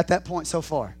 You got that point so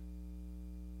far?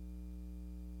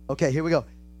 Okay, here we go.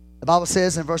 The Bible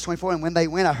says in verse 24, and when they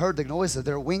went, I heard the noise of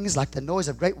their wings like the noise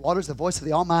of great waters, the voice of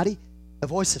the Almighty, the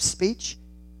voice of speech,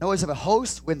 noise of a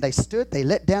host. When they stood, they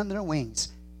let down their wings.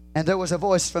 And there was a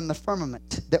voice from the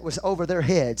firmament that was over their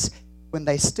heads when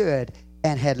they stood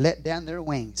and had let down their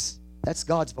wings. That's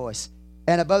God's voice.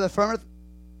 And above the firmament,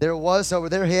 there was over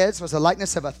their heads was a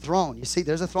likeness of a throne. You see,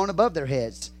 there's a throne above their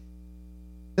heads.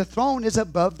 The throne is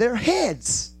above their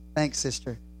heads. Thanks,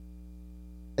 sister.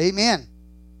 Amen.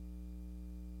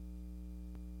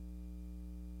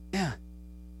 Yeah.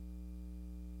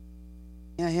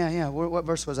 What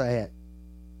verse was I at?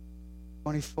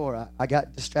 24. I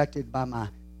got distracted by my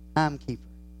timekeeper.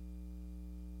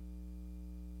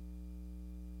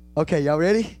 Okay, y'all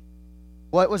ready?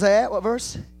 What was I at? What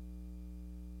verse?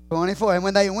 24. And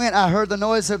when they went, I heard the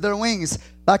noise of their wings,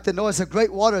 like the noise of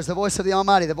great waters, the voice of the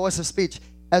Almighty, the voice of speech,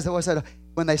 as the voice of...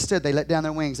 When they stood, they let down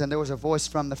their wings, and there was a voice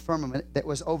from the firmament that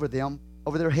was over them,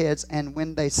 over their heads. And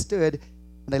when they stood,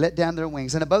 they let down their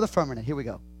wings. And above the firmament, here we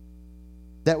go,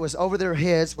 that was over their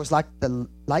heads was like the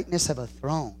likeness of a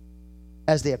throne,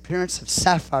 as the appearance of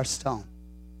sapphire stone.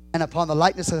 And upon the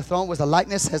likeness of the throne was the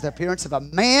likeness as the appearance of a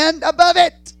man above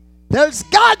it. There's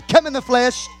God come in the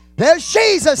flesh. There's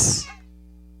Jesus.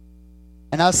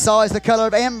 And I saw as the color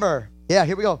of amber. Yeah,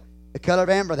 here we go. The color of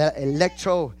amber, that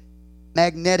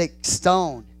electromagnetic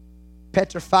stone,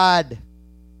 petrified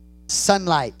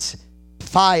sunlight,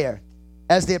 fire,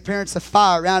 as the appearance of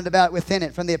fire round about within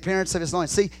it, from the appearance of his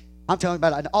loins. See, I'm talking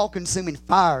about an all-consuming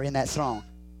fire in that throne.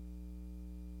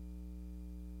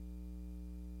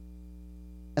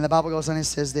 And the Bible goes on and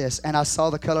says this, and I saw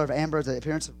the color of amber, the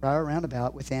appearance of fire round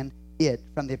about within it,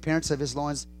 from the appearance of his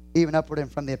loins even upward,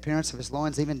 and from the appearance of his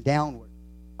loins even downward.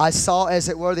 I saw, as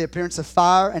it were, the appearance of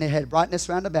fire, and it had brightness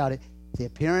round about it, the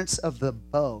appearance of the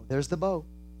bow. There's the bow.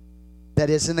 That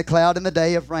is in the cloud in the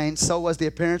day of rain. So was the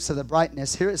appearance of the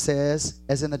brightness. Here it says,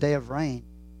 as in the day of rain.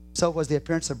 So was the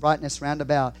appearance of brightness round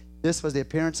about. This was the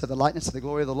appearance of the lightness of the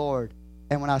glory of the Lord.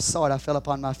 And when I saw it, I fell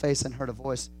upon my face and heard a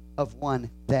voice of one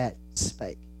that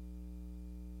spake.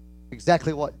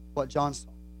 Exactly what John saw.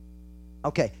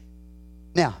 Okay.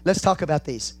 Now, let's talk about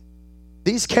these.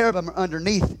 These cherubim are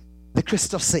underneath the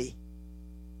crystal sea.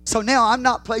 So now I'm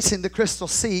not placing the crystal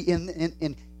sea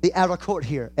in the outer court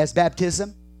here as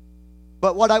baptism.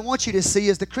 But what I want you to see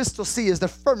is the crystal sea is the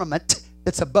firmament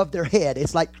that's above their head.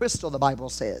 It's like crystal, the Bible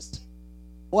says.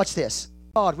 Watch this.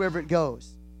 God, wherever it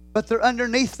goes. But they're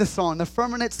underneath the throne. The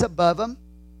firmament's above them.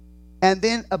 And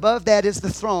then above that is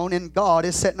the throne. And God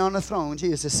is sitting on the throne.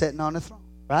 Jesus is sitting on the throne.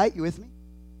 Right? You with me?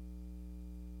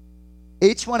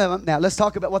 Each one of them. Now, let's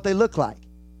talk about what they look like.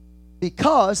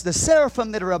 Because the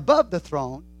seraphim that are above the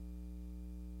throne,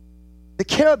 the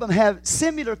cherubim have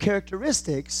similar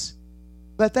characteristics,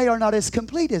 but they are not as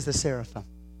complete as the seraphim.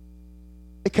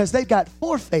 Because they've got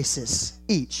 4 faces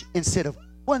each instead of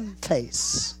 1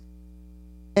 face.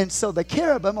 And so the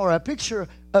cherubim are a picture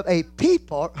of a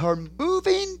people who are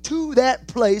moving to that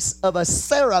place of a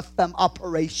seraphim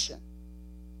operation.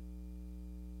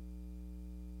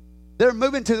 They're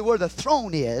moving to where the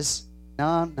throne is.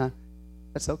 No.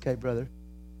 That's okay, brother.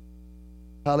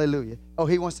 Hallelujah. Oh,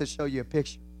 he wants to show you a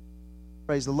picture.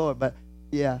 Praise the Lord. But,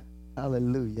 yeah,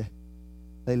 hallelujah.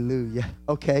 Hallelujah.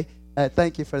 Okay,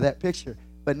 thank you for that picture.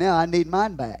 But now I need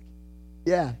mine back.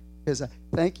 Yeah, because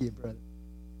thank you, brother.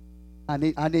 I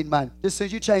need mine. Just as soon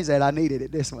as you change that, I needed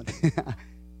it, this one.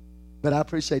 But I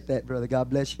appreciate that, brother. God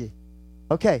bless you.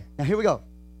 Okay, now here we go.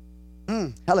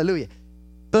 Hallelujah.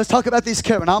 So let's talk about these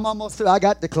cherubim. I'm almost through. I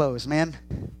got to close, man.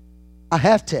 I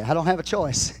have to. I don't have a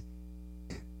choice.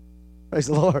 Praise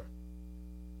the Lord.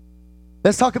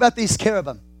 Let's talk about these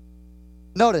cherubim.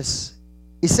 Notice,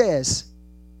 he says,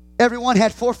 everyone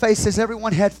had 4 faces,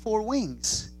 everyone had 4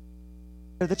 wings.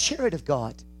 They're the chariot of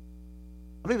God.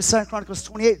 I believe it's 2 Chronicles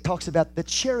 28 talks about the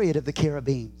chariot of the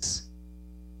cherubims.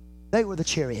 They were the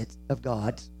chariot of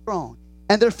God's throne.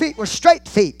 And their feet were straight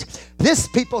feet. This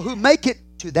people who make it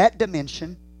to that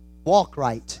dimension walk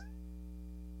right.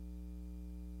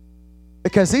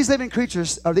 Because these living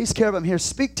creatures, or these cherubim here,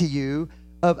 speak to you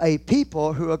of a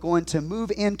people who are going to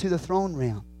move into the throne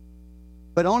realm.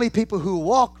 But only people who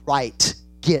walk right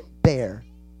get there.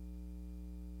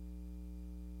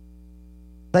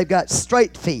 They've got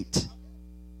straight feet.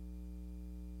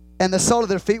 And the sole of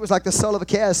their feet was like the sole of a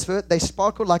calf's foot. They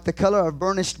sparkled like the color of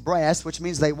burnished brass, which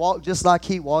means they walked just like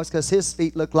he walks, because his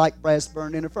feet look like brass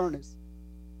burned in a furnace.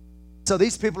 So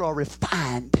these people are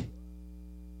refined.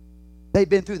 They've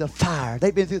been through the fire.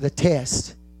 They've been through the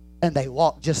test. And they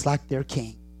walk just like their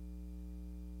king.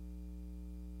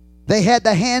 They had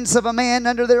the hands of a man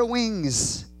under their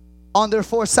wings. On their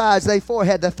 4 sides, they 4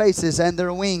 had the faces and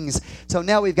their wings. So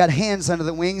now we've got hands under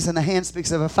the wings, and the hand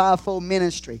speaks of a 5-fold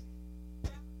ministry.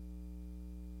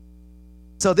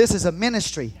 So this is a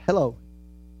ministry. Hello.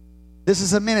 This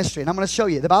is a ministry, and I'm going to show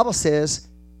you. The Bible says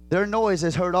their noise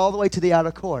is heard all the way to the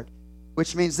outer court,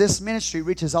 which means this ministry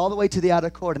reaches all the way to the outer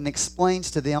court and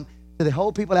explains to them, to the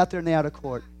whole people out there in the outer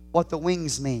court, what the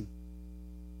wings mean.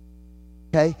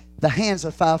 Okay? The hands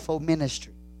are 5-fold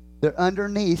ministry. They're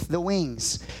underneath the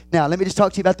wings. Now, let me just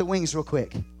talk to you about the wings real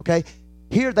quick. Okay?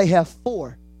 Here they have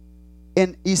 4.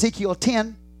 In Ezekiel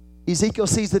 10, Ezekiel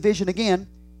sees the vision again,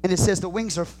 and it says the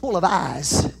wings are full of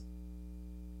eyes.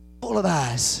 Full of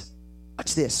eyes.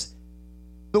 Watch this.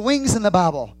 The wings in the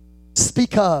Bible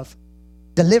speak of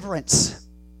deliverance.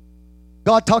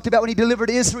 God talked about when he delivered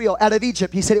Israel out of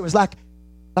Egypt. He said it was like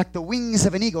the wings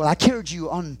of an eagle. I carried you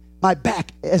on my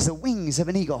back as the wings of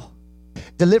an eagle.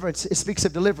 Deliverance, it speaks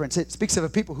of deliverance. It speaks of a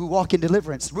people who walk in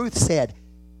deliverance. Ruth said,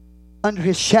 under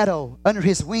his shadow, under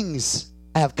his wings,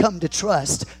 I have come to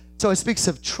trust. So it speaks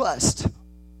of trust.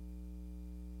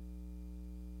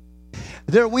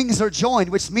 Their wings are joined,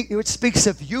 which speaks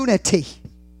of unity.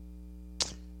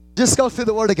 Just go through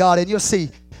the Word of God and you'll see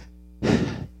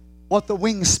what the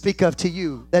wings speak of to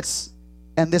you.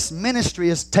 And this ministry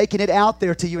is taking it out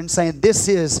there to you and saying, this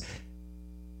is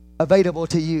available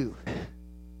to you.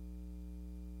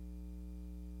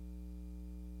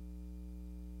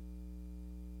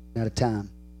 Out of time.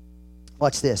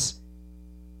 Watch this.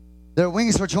 Their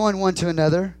wings were joined one to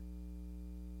another.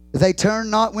 They turned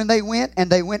not when they went, and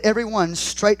they went every one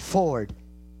straight forward.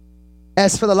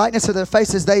 As for the likeness of their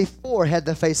faces, they 4 had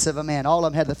the face of a man. All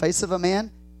of them had the face of a man.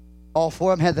 All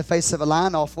 4 of them had the face of a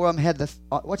lion. All 4 of them had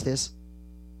watch this.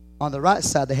 On the right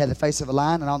side, they had the face of a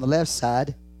lion, and on the left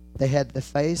side, they had the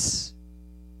face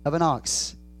of an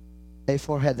ox. They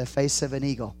four had the face of an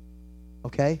eagle.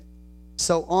 Okay?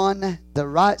 So on the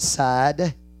right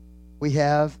side, we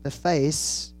have the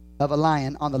face of a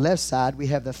lion. On the left side, we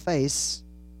have the face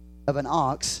of an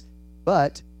ox.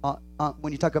 But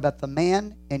when you talk about the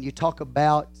man and you talk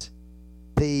about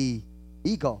the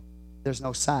eagle, there's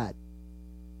no side.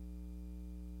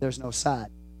 There's no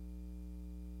side.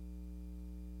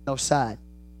 No side.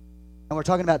 And we're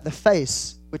talking about the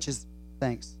face, which is,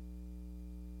 thanks.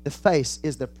 The face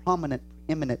is the prominent,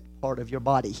 eminent part of your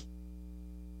body.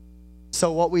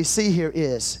 So what we see here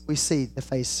is, we see the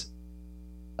face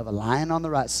of a lion on the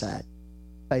right side,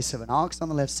 face of an ox on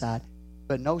the left side,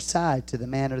 but no side to the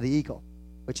man or the eagle,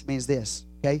 which means this,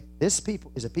 okay? This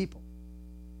people is a people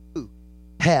who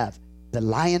have the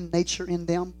lion nature in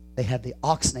them. They have the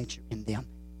ox nature in them.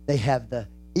 They have the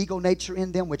eagle nature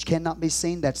in them, which cannot be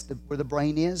seen. That's where the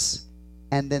brain is.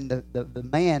 And then the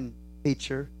man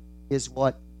feature is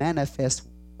what manifests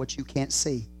what you can't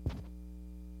see.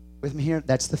 With me here?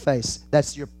 That's the face.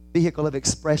 That's your vehicle of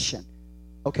expression.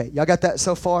 Okay, y'all got that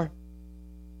so far?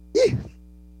 Yeah.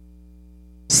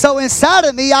 So inside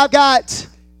of me, I've got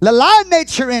the lion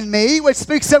nature in me, which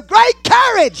speaks of great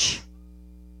courage.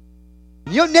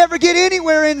 You'll never get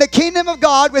anywhere in the kingdom of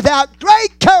God without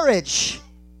great courage.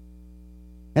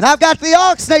 And I've got the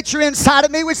ox nature inside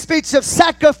of me, which speaks of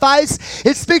sacrifice.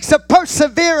 It speaks of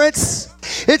perseverance.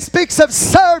 It speaks of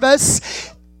service.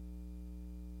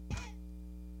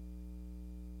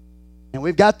 And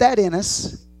we've got that in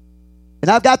us. And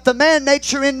I've got the man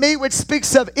nature in me, which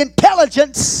speaks of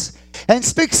intelligence and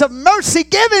speaks of mercy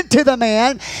given to the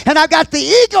man. And I've got the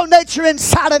eagle nature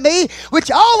inside of me,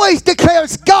 which always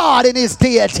declares God in His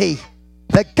deity,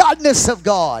 the godness of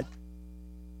God.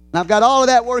 And I've got all of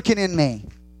that working in me.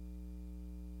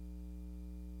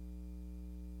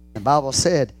 The Bible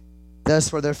said,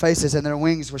 thus were their faces, and their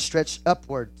wings were stretched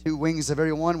upward. 2 wings of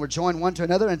every one were joined one to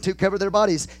another, and 2 covered their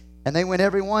bodies. And they went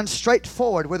every one straight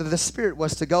forward. Whither the Spirit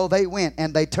was to go, they went,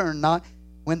 and they turned not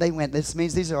when they went. This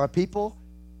means these are a people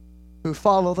who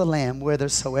follow the Lamb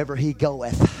whithersoever He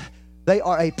goeth. They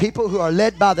are a people who are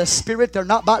led by the Spirit. They're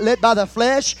not led by the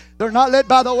flesh. They're not led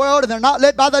by the world, and they're not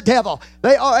led by the devil.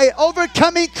 They are an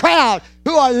overcoming crowd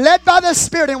who are led by the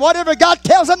Spirit, and whatever God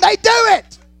tells them, they do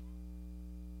it.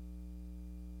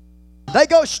 They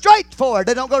go straight forward.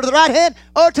 They don't go to the right hand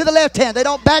or to the left hand. They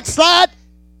don't backslide.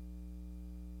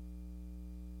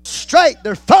 Straight.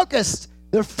 They're focused.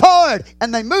 They're forward.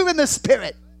 And they move in the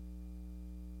Spirit.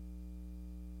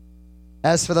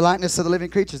 As for the likeness of the living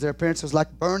creatures, their appearance was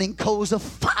like burning coals of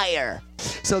fire.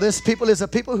 So this people is a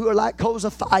people who are like coals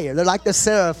of fire. They're like the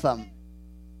Seraphim.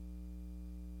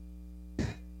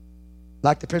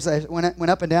 Like the prince went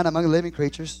up and down among the living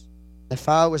creatures. The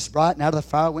fire was bright, and out of the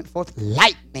fire went forth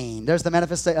lightning. There's the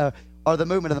manifestation or the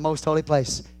movement of the most holy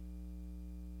place.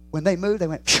 When they moved, they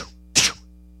went phew, phew,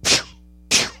 phew,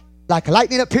 phew, like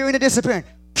lightning appearing and disappearing.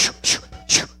 Phew, phew,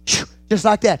 phew, phew, just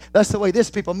like that. That's the way this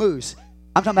people moves.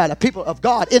 I'm talking about the people of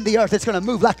God in the earth. It's going to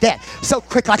move like that. So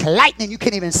quick, like lightning, you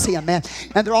can't even see them, man.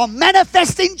 And they're all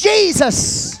manifesting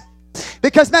Jesus.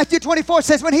 Because Matthew 24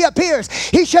 says when He appears,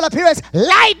 He shall appear as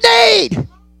lightning.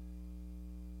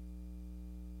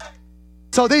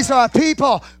 So these are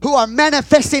people who are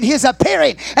manifesting His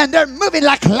appearing, and they're moving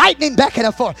like lightning back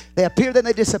and forth. They appear, then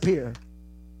they disappear.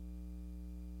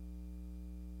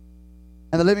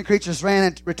 And the living creatures ran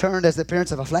and returned as the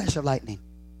appearance of a flash of lightning.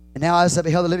 And now as I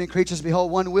beheld the living creatures,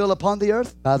 behold, one wheel upon the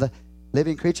earth by the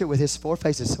living creature with his 4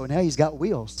 faces. So now he's got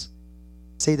wheels.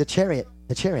 See the chariot.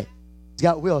 He's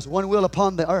got wheels. One wheel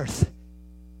upon the earth.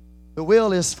 The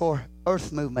wheel is for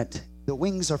earth movement. The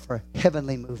wings are for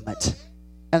heavenly movement.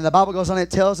 And the Bible goes on,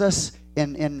 it tells us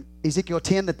in Ezekiel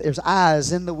 10 that there's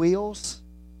eyes in the wheels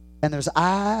and there's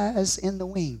eyes in the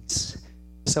wings.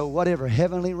 So whatever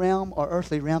heavenly realm or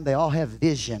earthly realm, they all have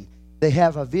vision. They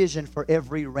have a vision for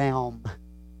every realm,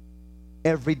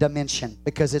 every dimension,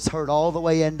 because it's heard all the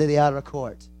way into the outer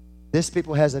court. This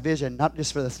people has a vision, not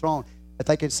just for the throne, but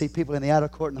they can see people in the outer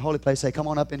court in the holy place say, come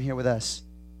on up in here with us.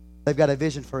 They've got a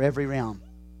vision for every realm.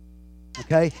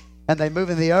 Okay? And they move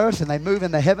in the earth and they move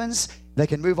in the heavens. They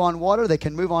can move on water. They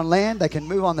can move on land. They can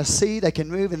move on the sea. They can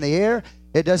move in the air.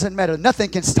 It doesn't matter. Nothing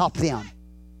can stop them.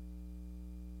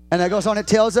 And it goes on, it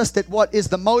tells us that what is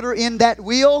the motor in that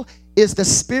wheel is the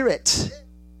Spirit.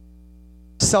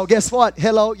 So guess what?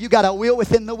 Hello, you got a wheel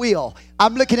within the wheel.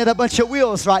 I'm looking at a bunch of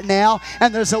wheels right now,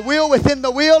 and there's a wheel within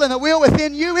the wheel, and the wheel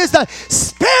within you is the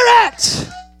Spirit.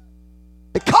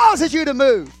 It causes you to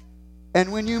move.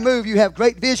 And when you move, you have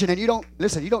great vision. And you don't,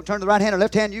 listen, you don't turn to the right hand or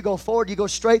left hand. You go forward, you go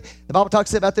straight. The Bible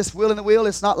talks about this wheel in the wheel.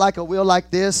 It's not like a wheel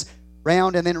like this,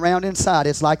 round and then round inside.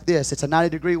 It's like this. It's a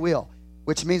 90-degree wheel,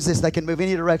 which means this: they can move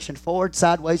any direction, forward,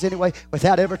 sideways, anyway,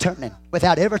 without ever turning.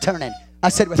 Without ever turning. I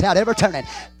said without ever turning.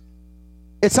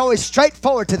 It's always straight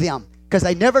forward to them because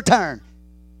they never turn.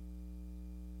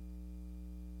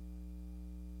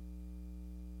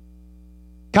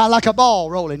 Kind of like a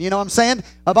ball rolling, you know what I'm saying?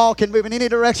 A ball can move in any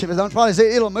direction. But the problem is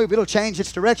it'll move, it'll change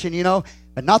its direction, you know.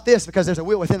 But not this, because there's a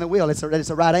wheel within the wheel. It's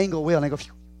a right angle wheel. And they go,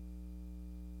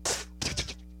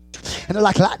 and they're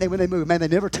like lightning when they move. Man, they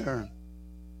never turn.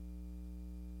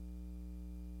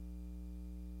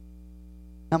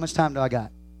 How much time do I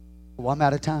got? Oh, I'm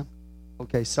out of time.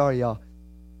 Okay, sorry, y'all.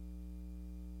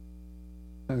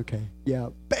 Okay, yeah,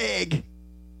 big.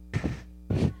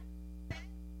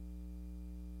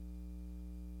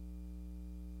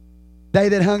 They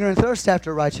that hunger and thirst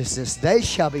after righteousness, they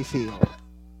shall be filled.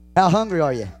 How hungry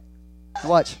are you?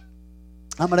 Watch.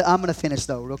 I'm gonna finish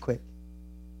though, real quick.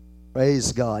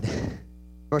 Praise God.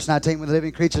 Verse 19, when the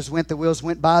living creatures went, the wheels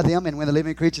went by them, and when the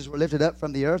living creatures were lifted up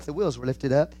from the earth, the wheels were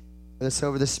lifted up.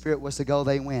 Whithersoever the Spirit was to go,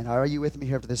 they went. Are you with me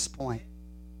here to this point?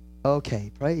 Okay,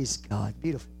 praise God.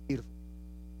 Beautiful, beautiful.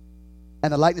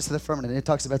 And the likeness of the firmament, and it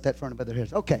talks about that firmament by their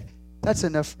heads. Okay, that's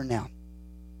enough for now.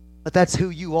 But that's who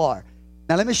you are.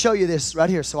 Now let me show you this right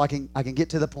here so I can get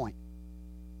to the point.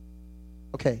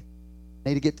 Okay, I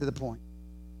need to get to the point.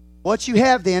 What you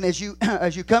have then as you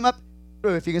come up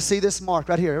through, if you can see this mark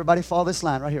right here, everybody follow this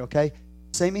line right here, okay?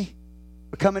 See me?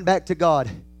 We're coming back to God.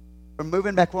 We're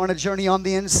moving back. We're on a journey on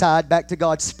the inside back to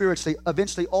God spiritually,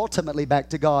 eventually, ultimately back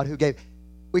to God who gave.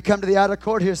 We come to the outer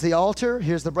court. Here's the altar.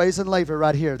 Here's the brazen laver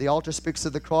right here. The altar speaks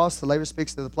of the cross. The laver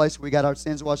speaks of the place where we got our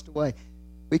sins washed away.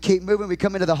 We keep moving. We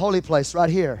come into the holy place right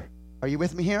here. Are you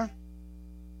with me here?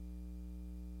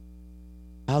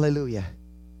 Hallelujah.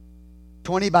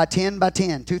 20 by 10 by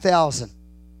 10, 2,000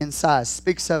 in size.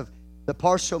 Speaks of the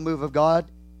partial move of God.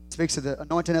 Speaks of the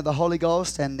anointing of the Holy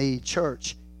Ghost and the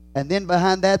church. And then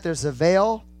behind that there's a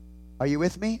veil. Are you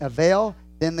with me? A veil.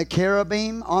 Then the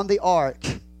cherubim on the ark.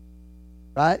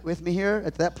 Right? With me here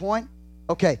at that point?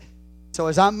 Okay. So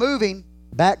as I'm moving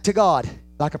back to God,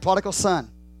 like a prodigal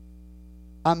son,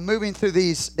 I'm moving through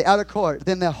the outer court,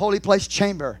 then the holy place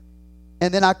chamber,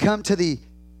 and then I come to the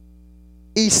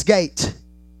east gate.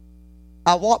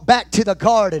 I walk back to the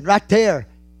garden right there,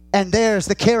 and there's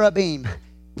the cherubim.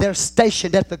 They're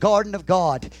stationed at the garden of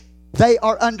God. They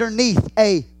are underneath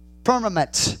a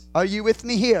firmament. Are you with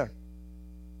me here?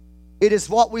 It is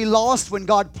what we lost when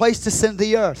God placed us in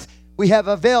the earth. We have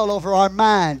a veil over our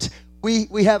mind.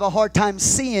 We have a hard time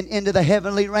seeing into the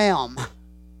heavenly realm.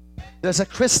 There's a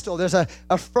crystal, there's a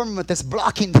firmament that's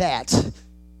blocking that.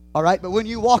 All right, but when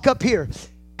you walk up here,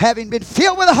 having been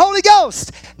filled with the Holy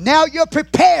Ghost, now you're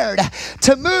prepared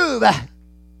to move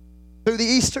through the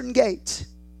eastern gate.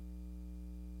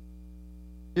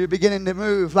 You're beginning to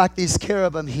move like these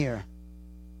cherubim here.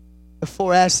 The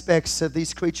four aspects of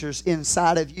these creatures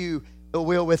inside of you, the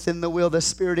will within the will, the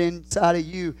Spirit inside of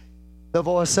you, the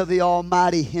voice of the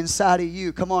Almighty inside of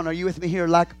you. Come on, are you with me here?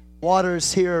 Like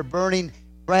waters here, burning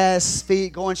brass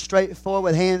feet, going straight forward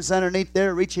with hands underneath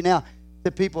there, reaching out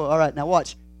to people. All right, now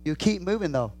watch. You keep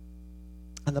moving though.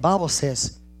 And the Bible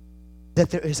says that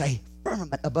there is a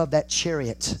firmament above that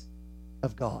chariot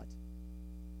of God.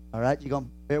 All right, you going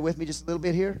to bear with me just a little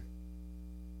bit here?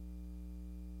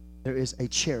 There is a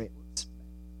chariot.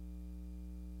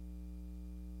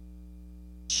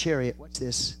 Chariot, what's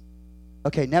this?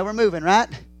 Okay, now we're moving, right?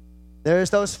 There's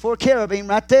those four cherubim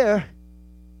right there.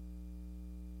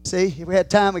 See, if we had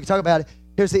time, we could talk about it.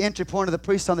 Here's the entry point of the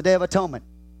priest on the Day of Atonement.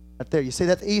 Right there. You see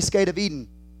that? The east gate of Eden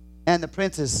and the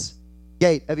prince's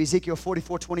gate of Ezekiel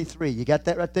 44:23. You got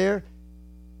that right there?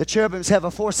 The cherubims have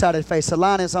a four-sided face. A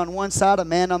lion is on one side, a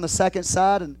man on the second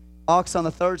side, an ox on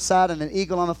the third side, and an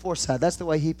eagle on the fourth side. That's the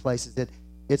way he places it.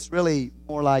 It's really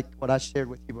more like what I shared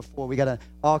with you before. We got an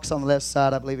ox on the left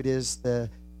side. I believe it is the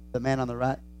man on the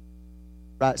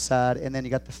right side. And then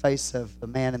you got the face of the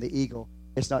man and the eagle.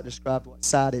 It's not described what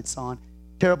side it's on.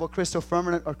 Terrible crystal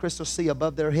firmament or crystal sea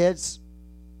above their heads.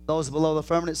 Those below the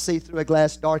firmament see through a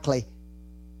glass darkly.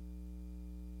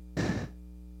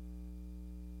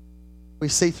 We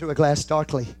see through a glass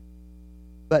darkly,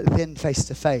 but then face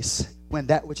to face when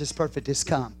that which is perfect is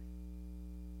come.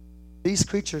 These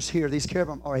creatures here, these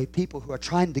cherubim, are a people who are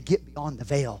trying to get beyond the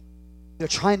veil. They're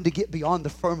trying to get beyond the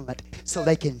firmament so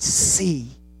they can see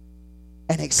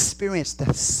and experience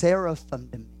the seraphim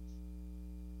dimension.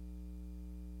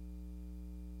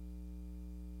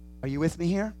 Are you with me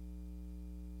here?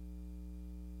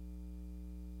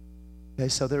 Okay,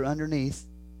 so they're underneath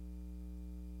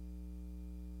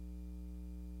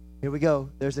Here we go.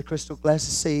 There's the crystal glass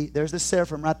sea. There's the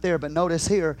seraphim right there. But notice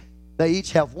here, they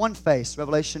each have one face.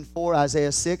 Revelation 4,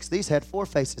 Isaiah 6, these had 4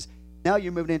 faces. Now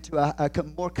you're moving into a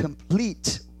more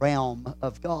complete realm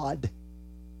of God.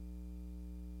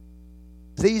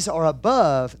 These are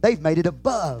above. They've made it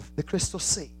above the crystal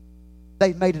sea.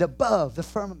 They've made it above the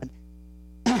firmament.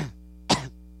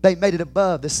 They made it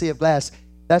above the sea of glass.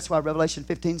 That's why Revelation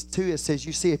 15:2, it says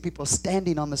you see people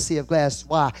standing on the sea of glass.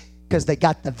 Why? Because they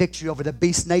got the victory over the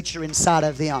beast nature inside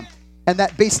of them. And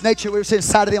that beast nature which was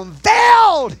inside of them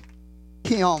veiled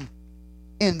him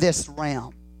in this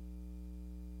realm.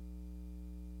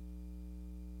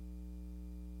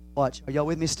 Watch. Are y'all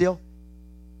with me still?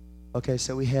 Okay,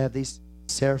 so we have these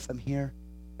seraphim here.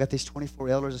 We've got these 24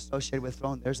 elders associated with the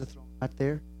throne. There's the throne right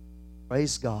there.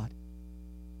 Praise God.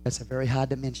 That's a very high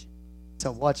dimension.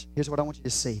 So watch. Here's what I want you to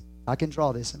see. I can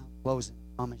draw this and I'm closing.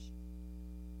 I promise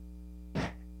you.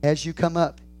 As you come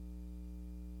up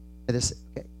to this,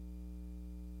 okay,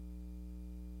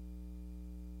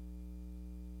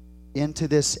 into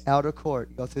this outer court.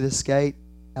 You go through this gate,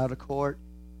 outer court,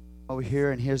 over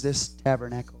here, and here's this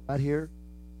tabernacle right here.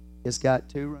 It's got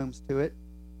 2 rooms to it.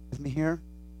 With me here.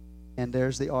 And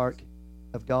there's the ark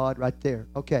of God right there.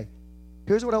 Okay.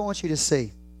 Here's what I want you to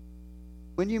see.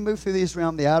 When you move through these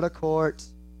realms, the outer court,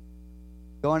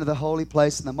 go into the holy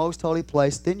place and the most holy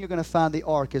place, then you're going to find the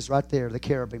ark is right there. The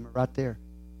cherubim are right there.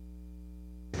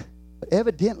 But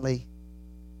evidently,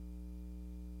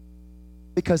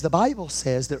 because the Bible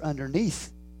says they're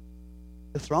underneath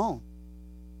the throne.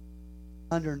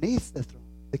 Underneath the throne,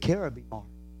 the cherubim are.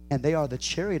 And they are the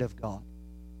chariot of God.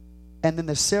 And then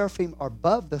the seraphim are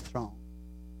above the throne.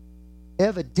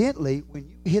 Evidently, when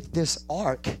you hit this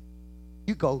ark,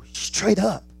 you go straight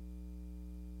up.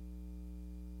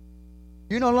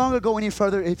 You no longer go any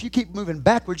further. If you keep moving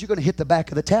backwards, you're going to hit the back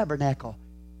of the tabernacle.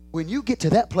 When you get to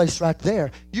that place right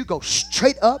there, you go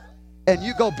straight up and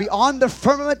you go beyond the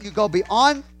firmament. You go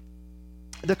beyond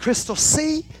the crystal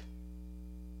sea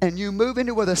and you move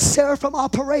into where the seraphim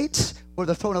operates, where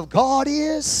the throne of God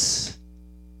is.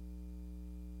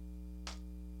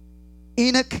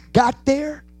 Enoch got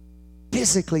there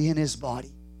physically in his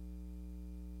body.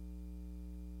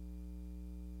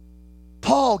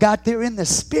 Paul got there in the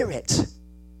spirit.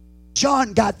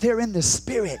 John got there in the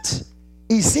spirit.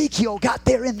 Ezekiel got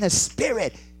there in the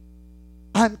spirit.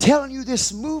 I'm telling you,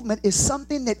 this movement is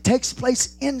something that takes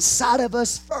place inside of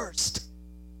us first.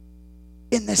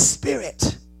 In the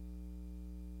spirit.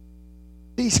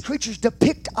 These creatures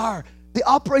depict the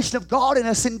operation of God in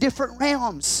us in different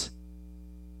realms.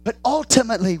 But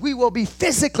ultimately, we will be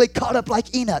physically caught up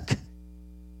like Enoch.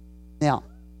 Now,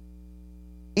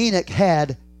 Enoch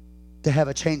had to have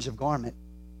a change of garment.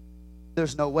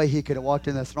 There's no way he could have walked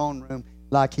in the throne room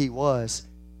like he was.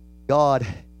 God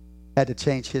had to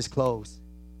change his clothes.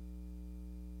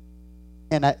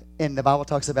 And the Bible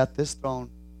talks about this throne,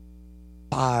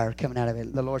 fire coming out of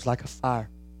it. The Lord's like a fire.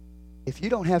 If you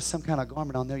don't have some kind of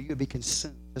garment on there, you'll be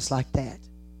consumed just like that.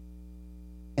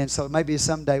 And so maybe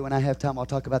someday when I have time, I'll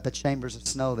talk about the chambers of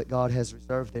snow that God has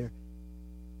reserved there.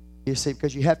 You see,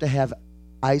 because you have to have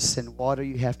ice and water.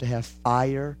 You have to have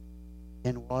fire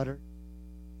and water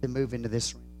to move into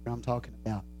this realm that I'm talking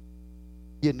about.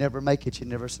 You'd never make it. You'd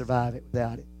never survive it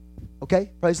without it.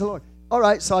 Okay? Praise the Lord. All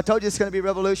right, so I told you it's going to be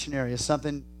revolutionary. It's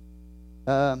something,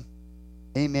 amen.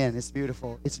 It's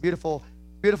beautiful. It's beautiful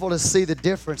to see the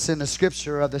difference in the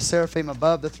scripture of the seraphim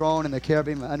above the throne and the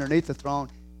cherubim underneath the throne.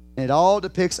 And it all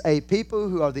depicts a people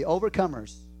who are the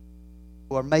overcomers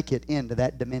who are make it into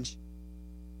that dimension.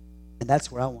 And that's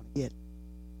where I want to get.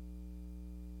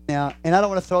 Now, and I don't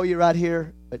want to throw you right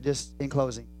here, but just in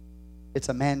closing, it's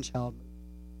a man-child movement.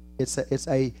 It's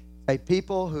a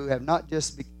people who have not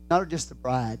just the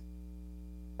bride,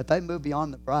 but they move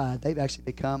beyond the bride. They've actually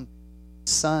become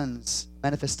sons,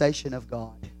 manifestation of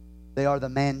God. They are the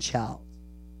man-child.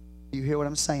 Do you hear what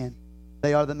I'm saying?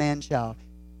 They are the man-child.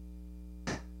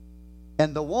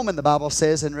 And the woman, the Bible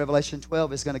says in Revelation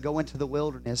 12, is going to go into the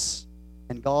wilderness.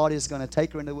 And God is going to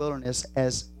take her into the wilderness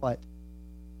as what?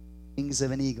 Wings of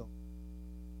an eagle.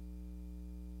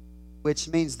 Which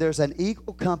means there's an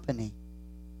eagle company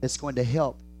that's going to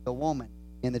help the woman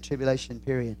in the tribulation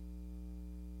period.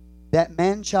 That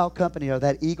man-child company or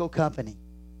that eagle company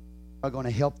are going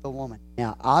to help the woman.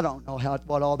 Now, I don't know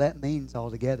what all that means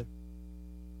altogether.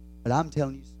 But I'm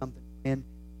telling you something, friend.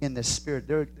 In the spirit,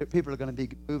 people are going to be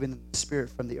moving in the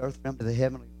spirit from the earth realm to the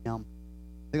heavenly realm.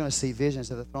 They're going to see visions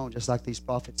of the throne just like these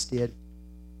prophets did.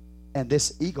 And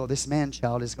this eagle, this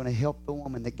man-child, is going to help the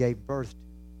woman that gave birth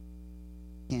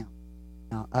to him.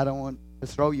 Now, I don't want to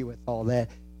throw you with all that,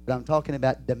 but I'm talking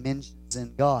about dimensions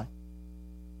in God.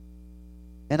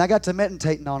 And I got to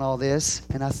meditating on all this,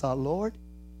 and I thought, Lord,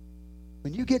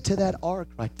 when you get to that ark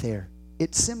right there,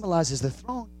 it symbolizes the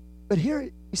throne. But here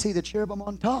you see the cherubim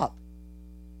on top.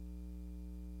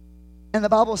 And the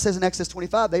Bible says in Exodus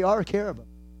 25, they are cherubim.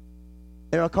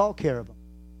 They are called cherubim.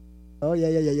 Oh, yeah.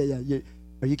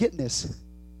 Are you getting this?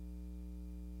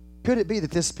 Could it be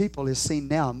that this people is seen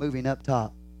now moving up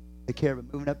top, the cherubim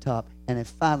moving up top, and have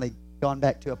finally gone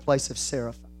back to a place of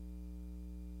seraphim?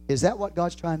 Is that what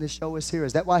God's trying to show us here?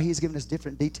 Is that why He's giving us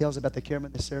different details about the cherubim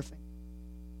and the seraphim?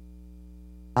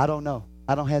 I don't know.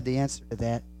 I don't have the answer to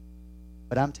that.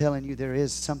 But I'm telling you, there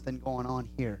is something going on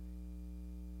here.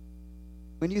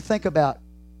 When you think about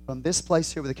from this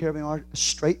place here where the cherubim are,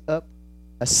 straight up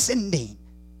ascending,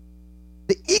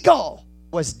 the eagle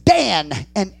was Dan,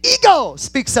 and eagle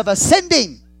speaks of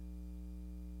ascending.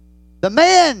 The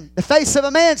man, the face of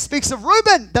a man, speaks of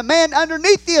Reuben, the man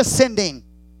underneath the ascending.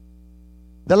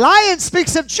 The lion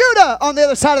speaks of Judah on the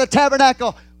other side of the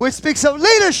tabernacle, which speaks of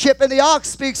leadership, and the ox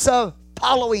speaks of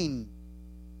following.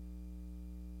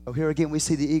 So here again we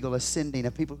see the eagle ascending,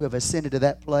 of people who have ascended to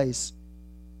that place.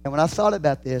 And when I thought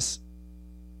about this,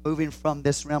 moving from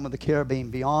this realm of the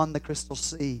cherubim beyond the crystal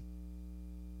sea,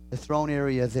 the throne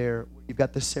area there, where you've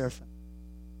got the seraphim,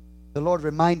 the Lord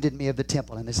reminded me of the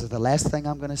temple. And this is the last thing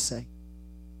I'm going to say.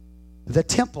 The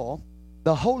temple,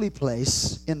 the holy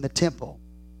place in the temple,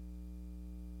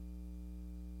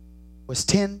 was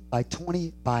 10 by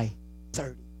 20 by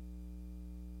 30.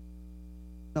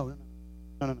 No.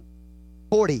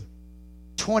 40.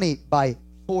 20 by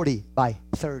 40 by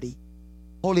 30.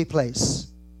 Holy place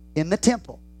in the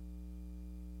temple.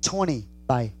 20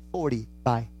 by 40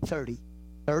 by 30.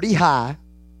 30 high,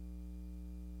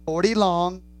 40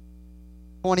 long,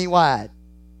 20 wide.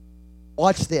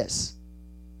 Watch this.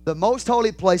 The most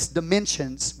holy place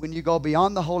dimensions, when you go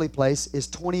beyond the holy place, is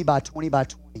 20 by 20 by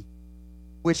 20,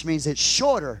 which means it's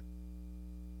shorter.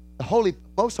 The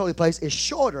most holy place is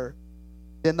shorter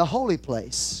than the holy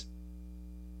place.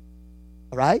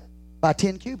 All right? By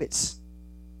 10 cubits.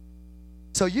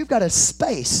 So you've got a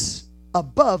space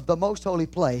above the most holy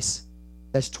place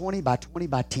that's 20 by 20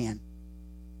 by 10.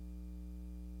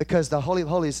 Because the Holy of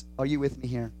Holies, are you with me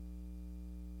here?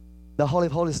 The Holy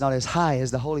of Holies is not as high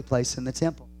as the holy place in the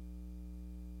temple.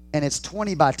 And it's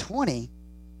 20 by 20,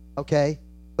 okay?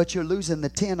 But you're losing the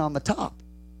 10 on the top.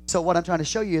 So what I'm trying to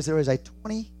show you is there is a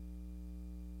 20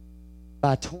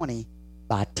 by 20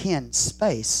 by 10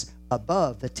 space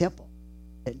above the temple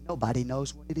that nobody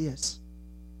knows what it is.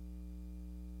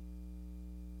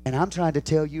 And I'm trying to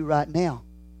tell you right now,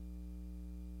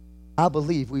 I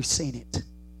believe we've seen it.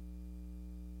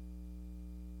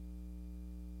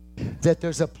 That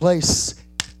there's a place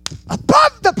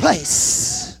above the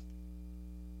place.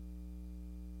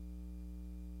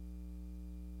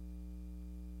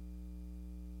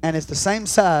 And it's the same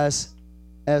size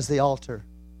as the altar.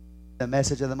 The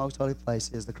message of the most holy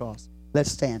place is the cross.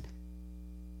 Let's stand.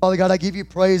 Father God, I give you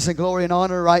praise and glory and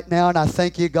honor right now, and I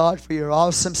thank you, God, for your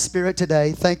awesome spirit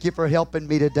today. Thank you for helping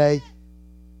me today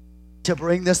to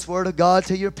bring this word of God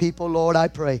to your people, Lord, I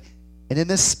pray. And in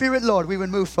this spirit, Lord, we would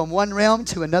move from one realm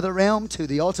to another realm to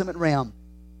the ultimate realm.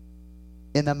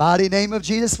 In the mighty name of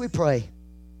Jesus, we pray.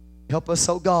 Help us,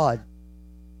 oh God,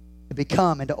 to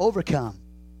become and to overcome,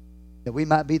 that we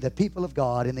might be the people of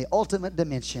God in the ultimate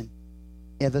dimension,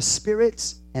 in the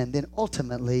spirits, and then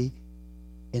ultimately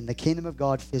in the kingdom of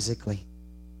God physically.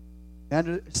 We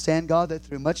understand, God, that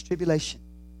through much tribulation,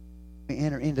 we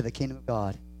enter into the kingdom of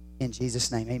God. In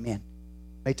Jesus' name, amen.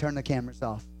 You may turn the cameras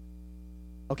off.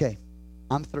 Okay,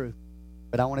 I'm through.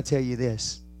 But I want to tell you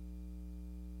this.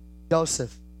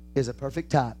 Joseph is a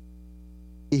perfect type.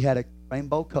 He had a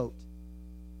rainbow coat,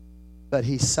 but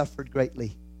he suffered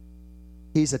greatly.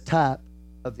 He's a type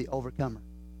of the overcomer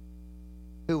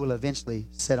who will eventually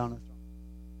sit on a throne.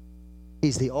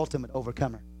 He's the ultimate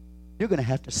overcomer. You're going to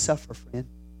have to suffer, friend.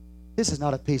 This is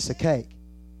not a piece of cake.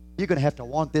 You're going to have to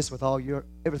want this with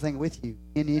everything with you,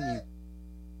 in you.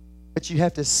 But you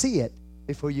have to see it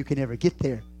before you can ever get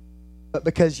there. But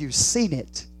because you've seen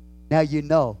it, now you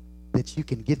know that you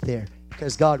can get there.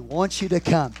 Because God wants you to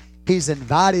come. He's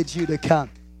invited you to come.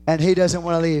 And He doesn't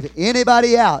want to leave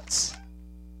anybody else.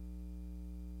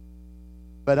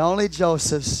 But only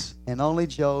Joseph's and only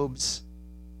Job's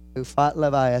who fight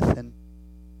Leviathan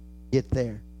get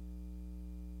there.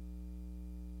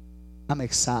 I'm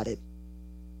excited.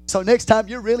 So next time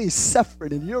you're really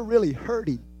suffering and you're really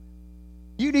hurting,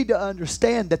 you need to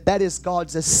understand that that is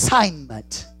God's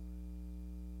assignment.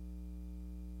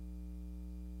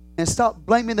 And stop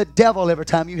blaming the devil every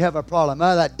time you have a problem.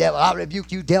 Oh, that devil, I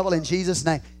rebuke you, devil, in Jesus'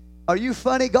 name. Are you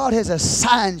funny? God has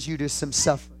assigned you to some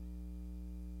suffering.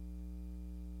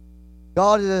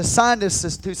 God has assigned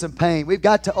us to some pain. We've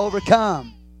got to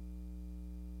overcome.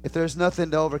 If there's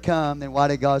nothing to overcome, then why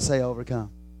did God say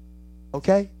overcome?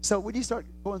 Okay? So when you start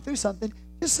going through something,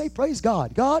 just say, praise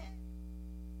God. God,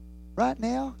 right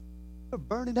now, you're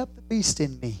burning up the beast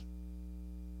in me.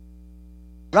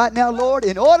 Right now, Lord,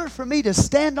 in order for me to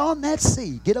stand on that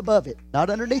sea, get above it, not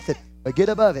underneath it, but get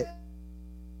above it,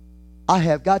 I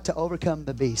have got to overcome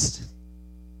the beast.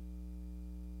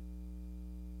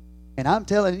 And I'm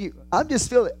telling you, I'm just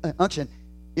feeling unction,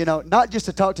 not just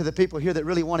to talk to the people here that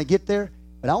really want to get there,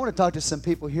 but I want to talk to some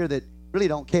people here that really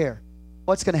don't care.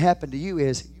 What's going to happen to you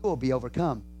is you will be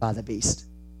overcome by the beast.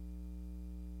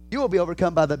 You will be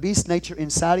overcome by the beast nature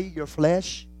inside of your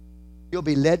flesh. You'll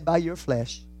be led by your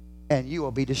flesh, and you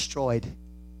will be destroyed.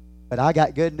 But I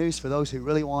got good news for those who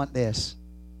really want this.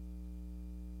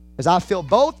 Because I feel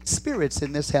both spirits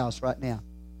in this house right now.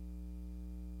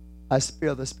 I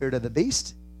feel the spirit of the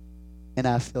beast, and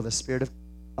I feel the spirit of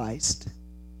Christ.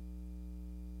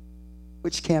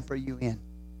 Which camp are you in?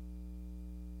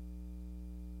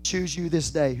 Choose you this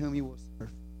day whom you will serve.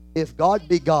 If God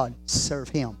be God, serve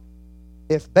him.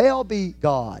 If Baal be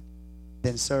God,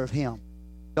 then serve him.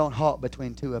 Don't halt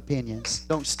between two opinions.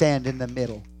 Don't stand in the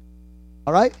middle.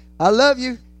 All right? I love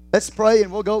you. Let's pray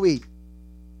and we'll go eat.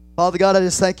 Father God, I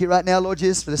just thank you right now, Lord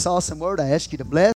Jesus, for this awesome word. I ask you to bless.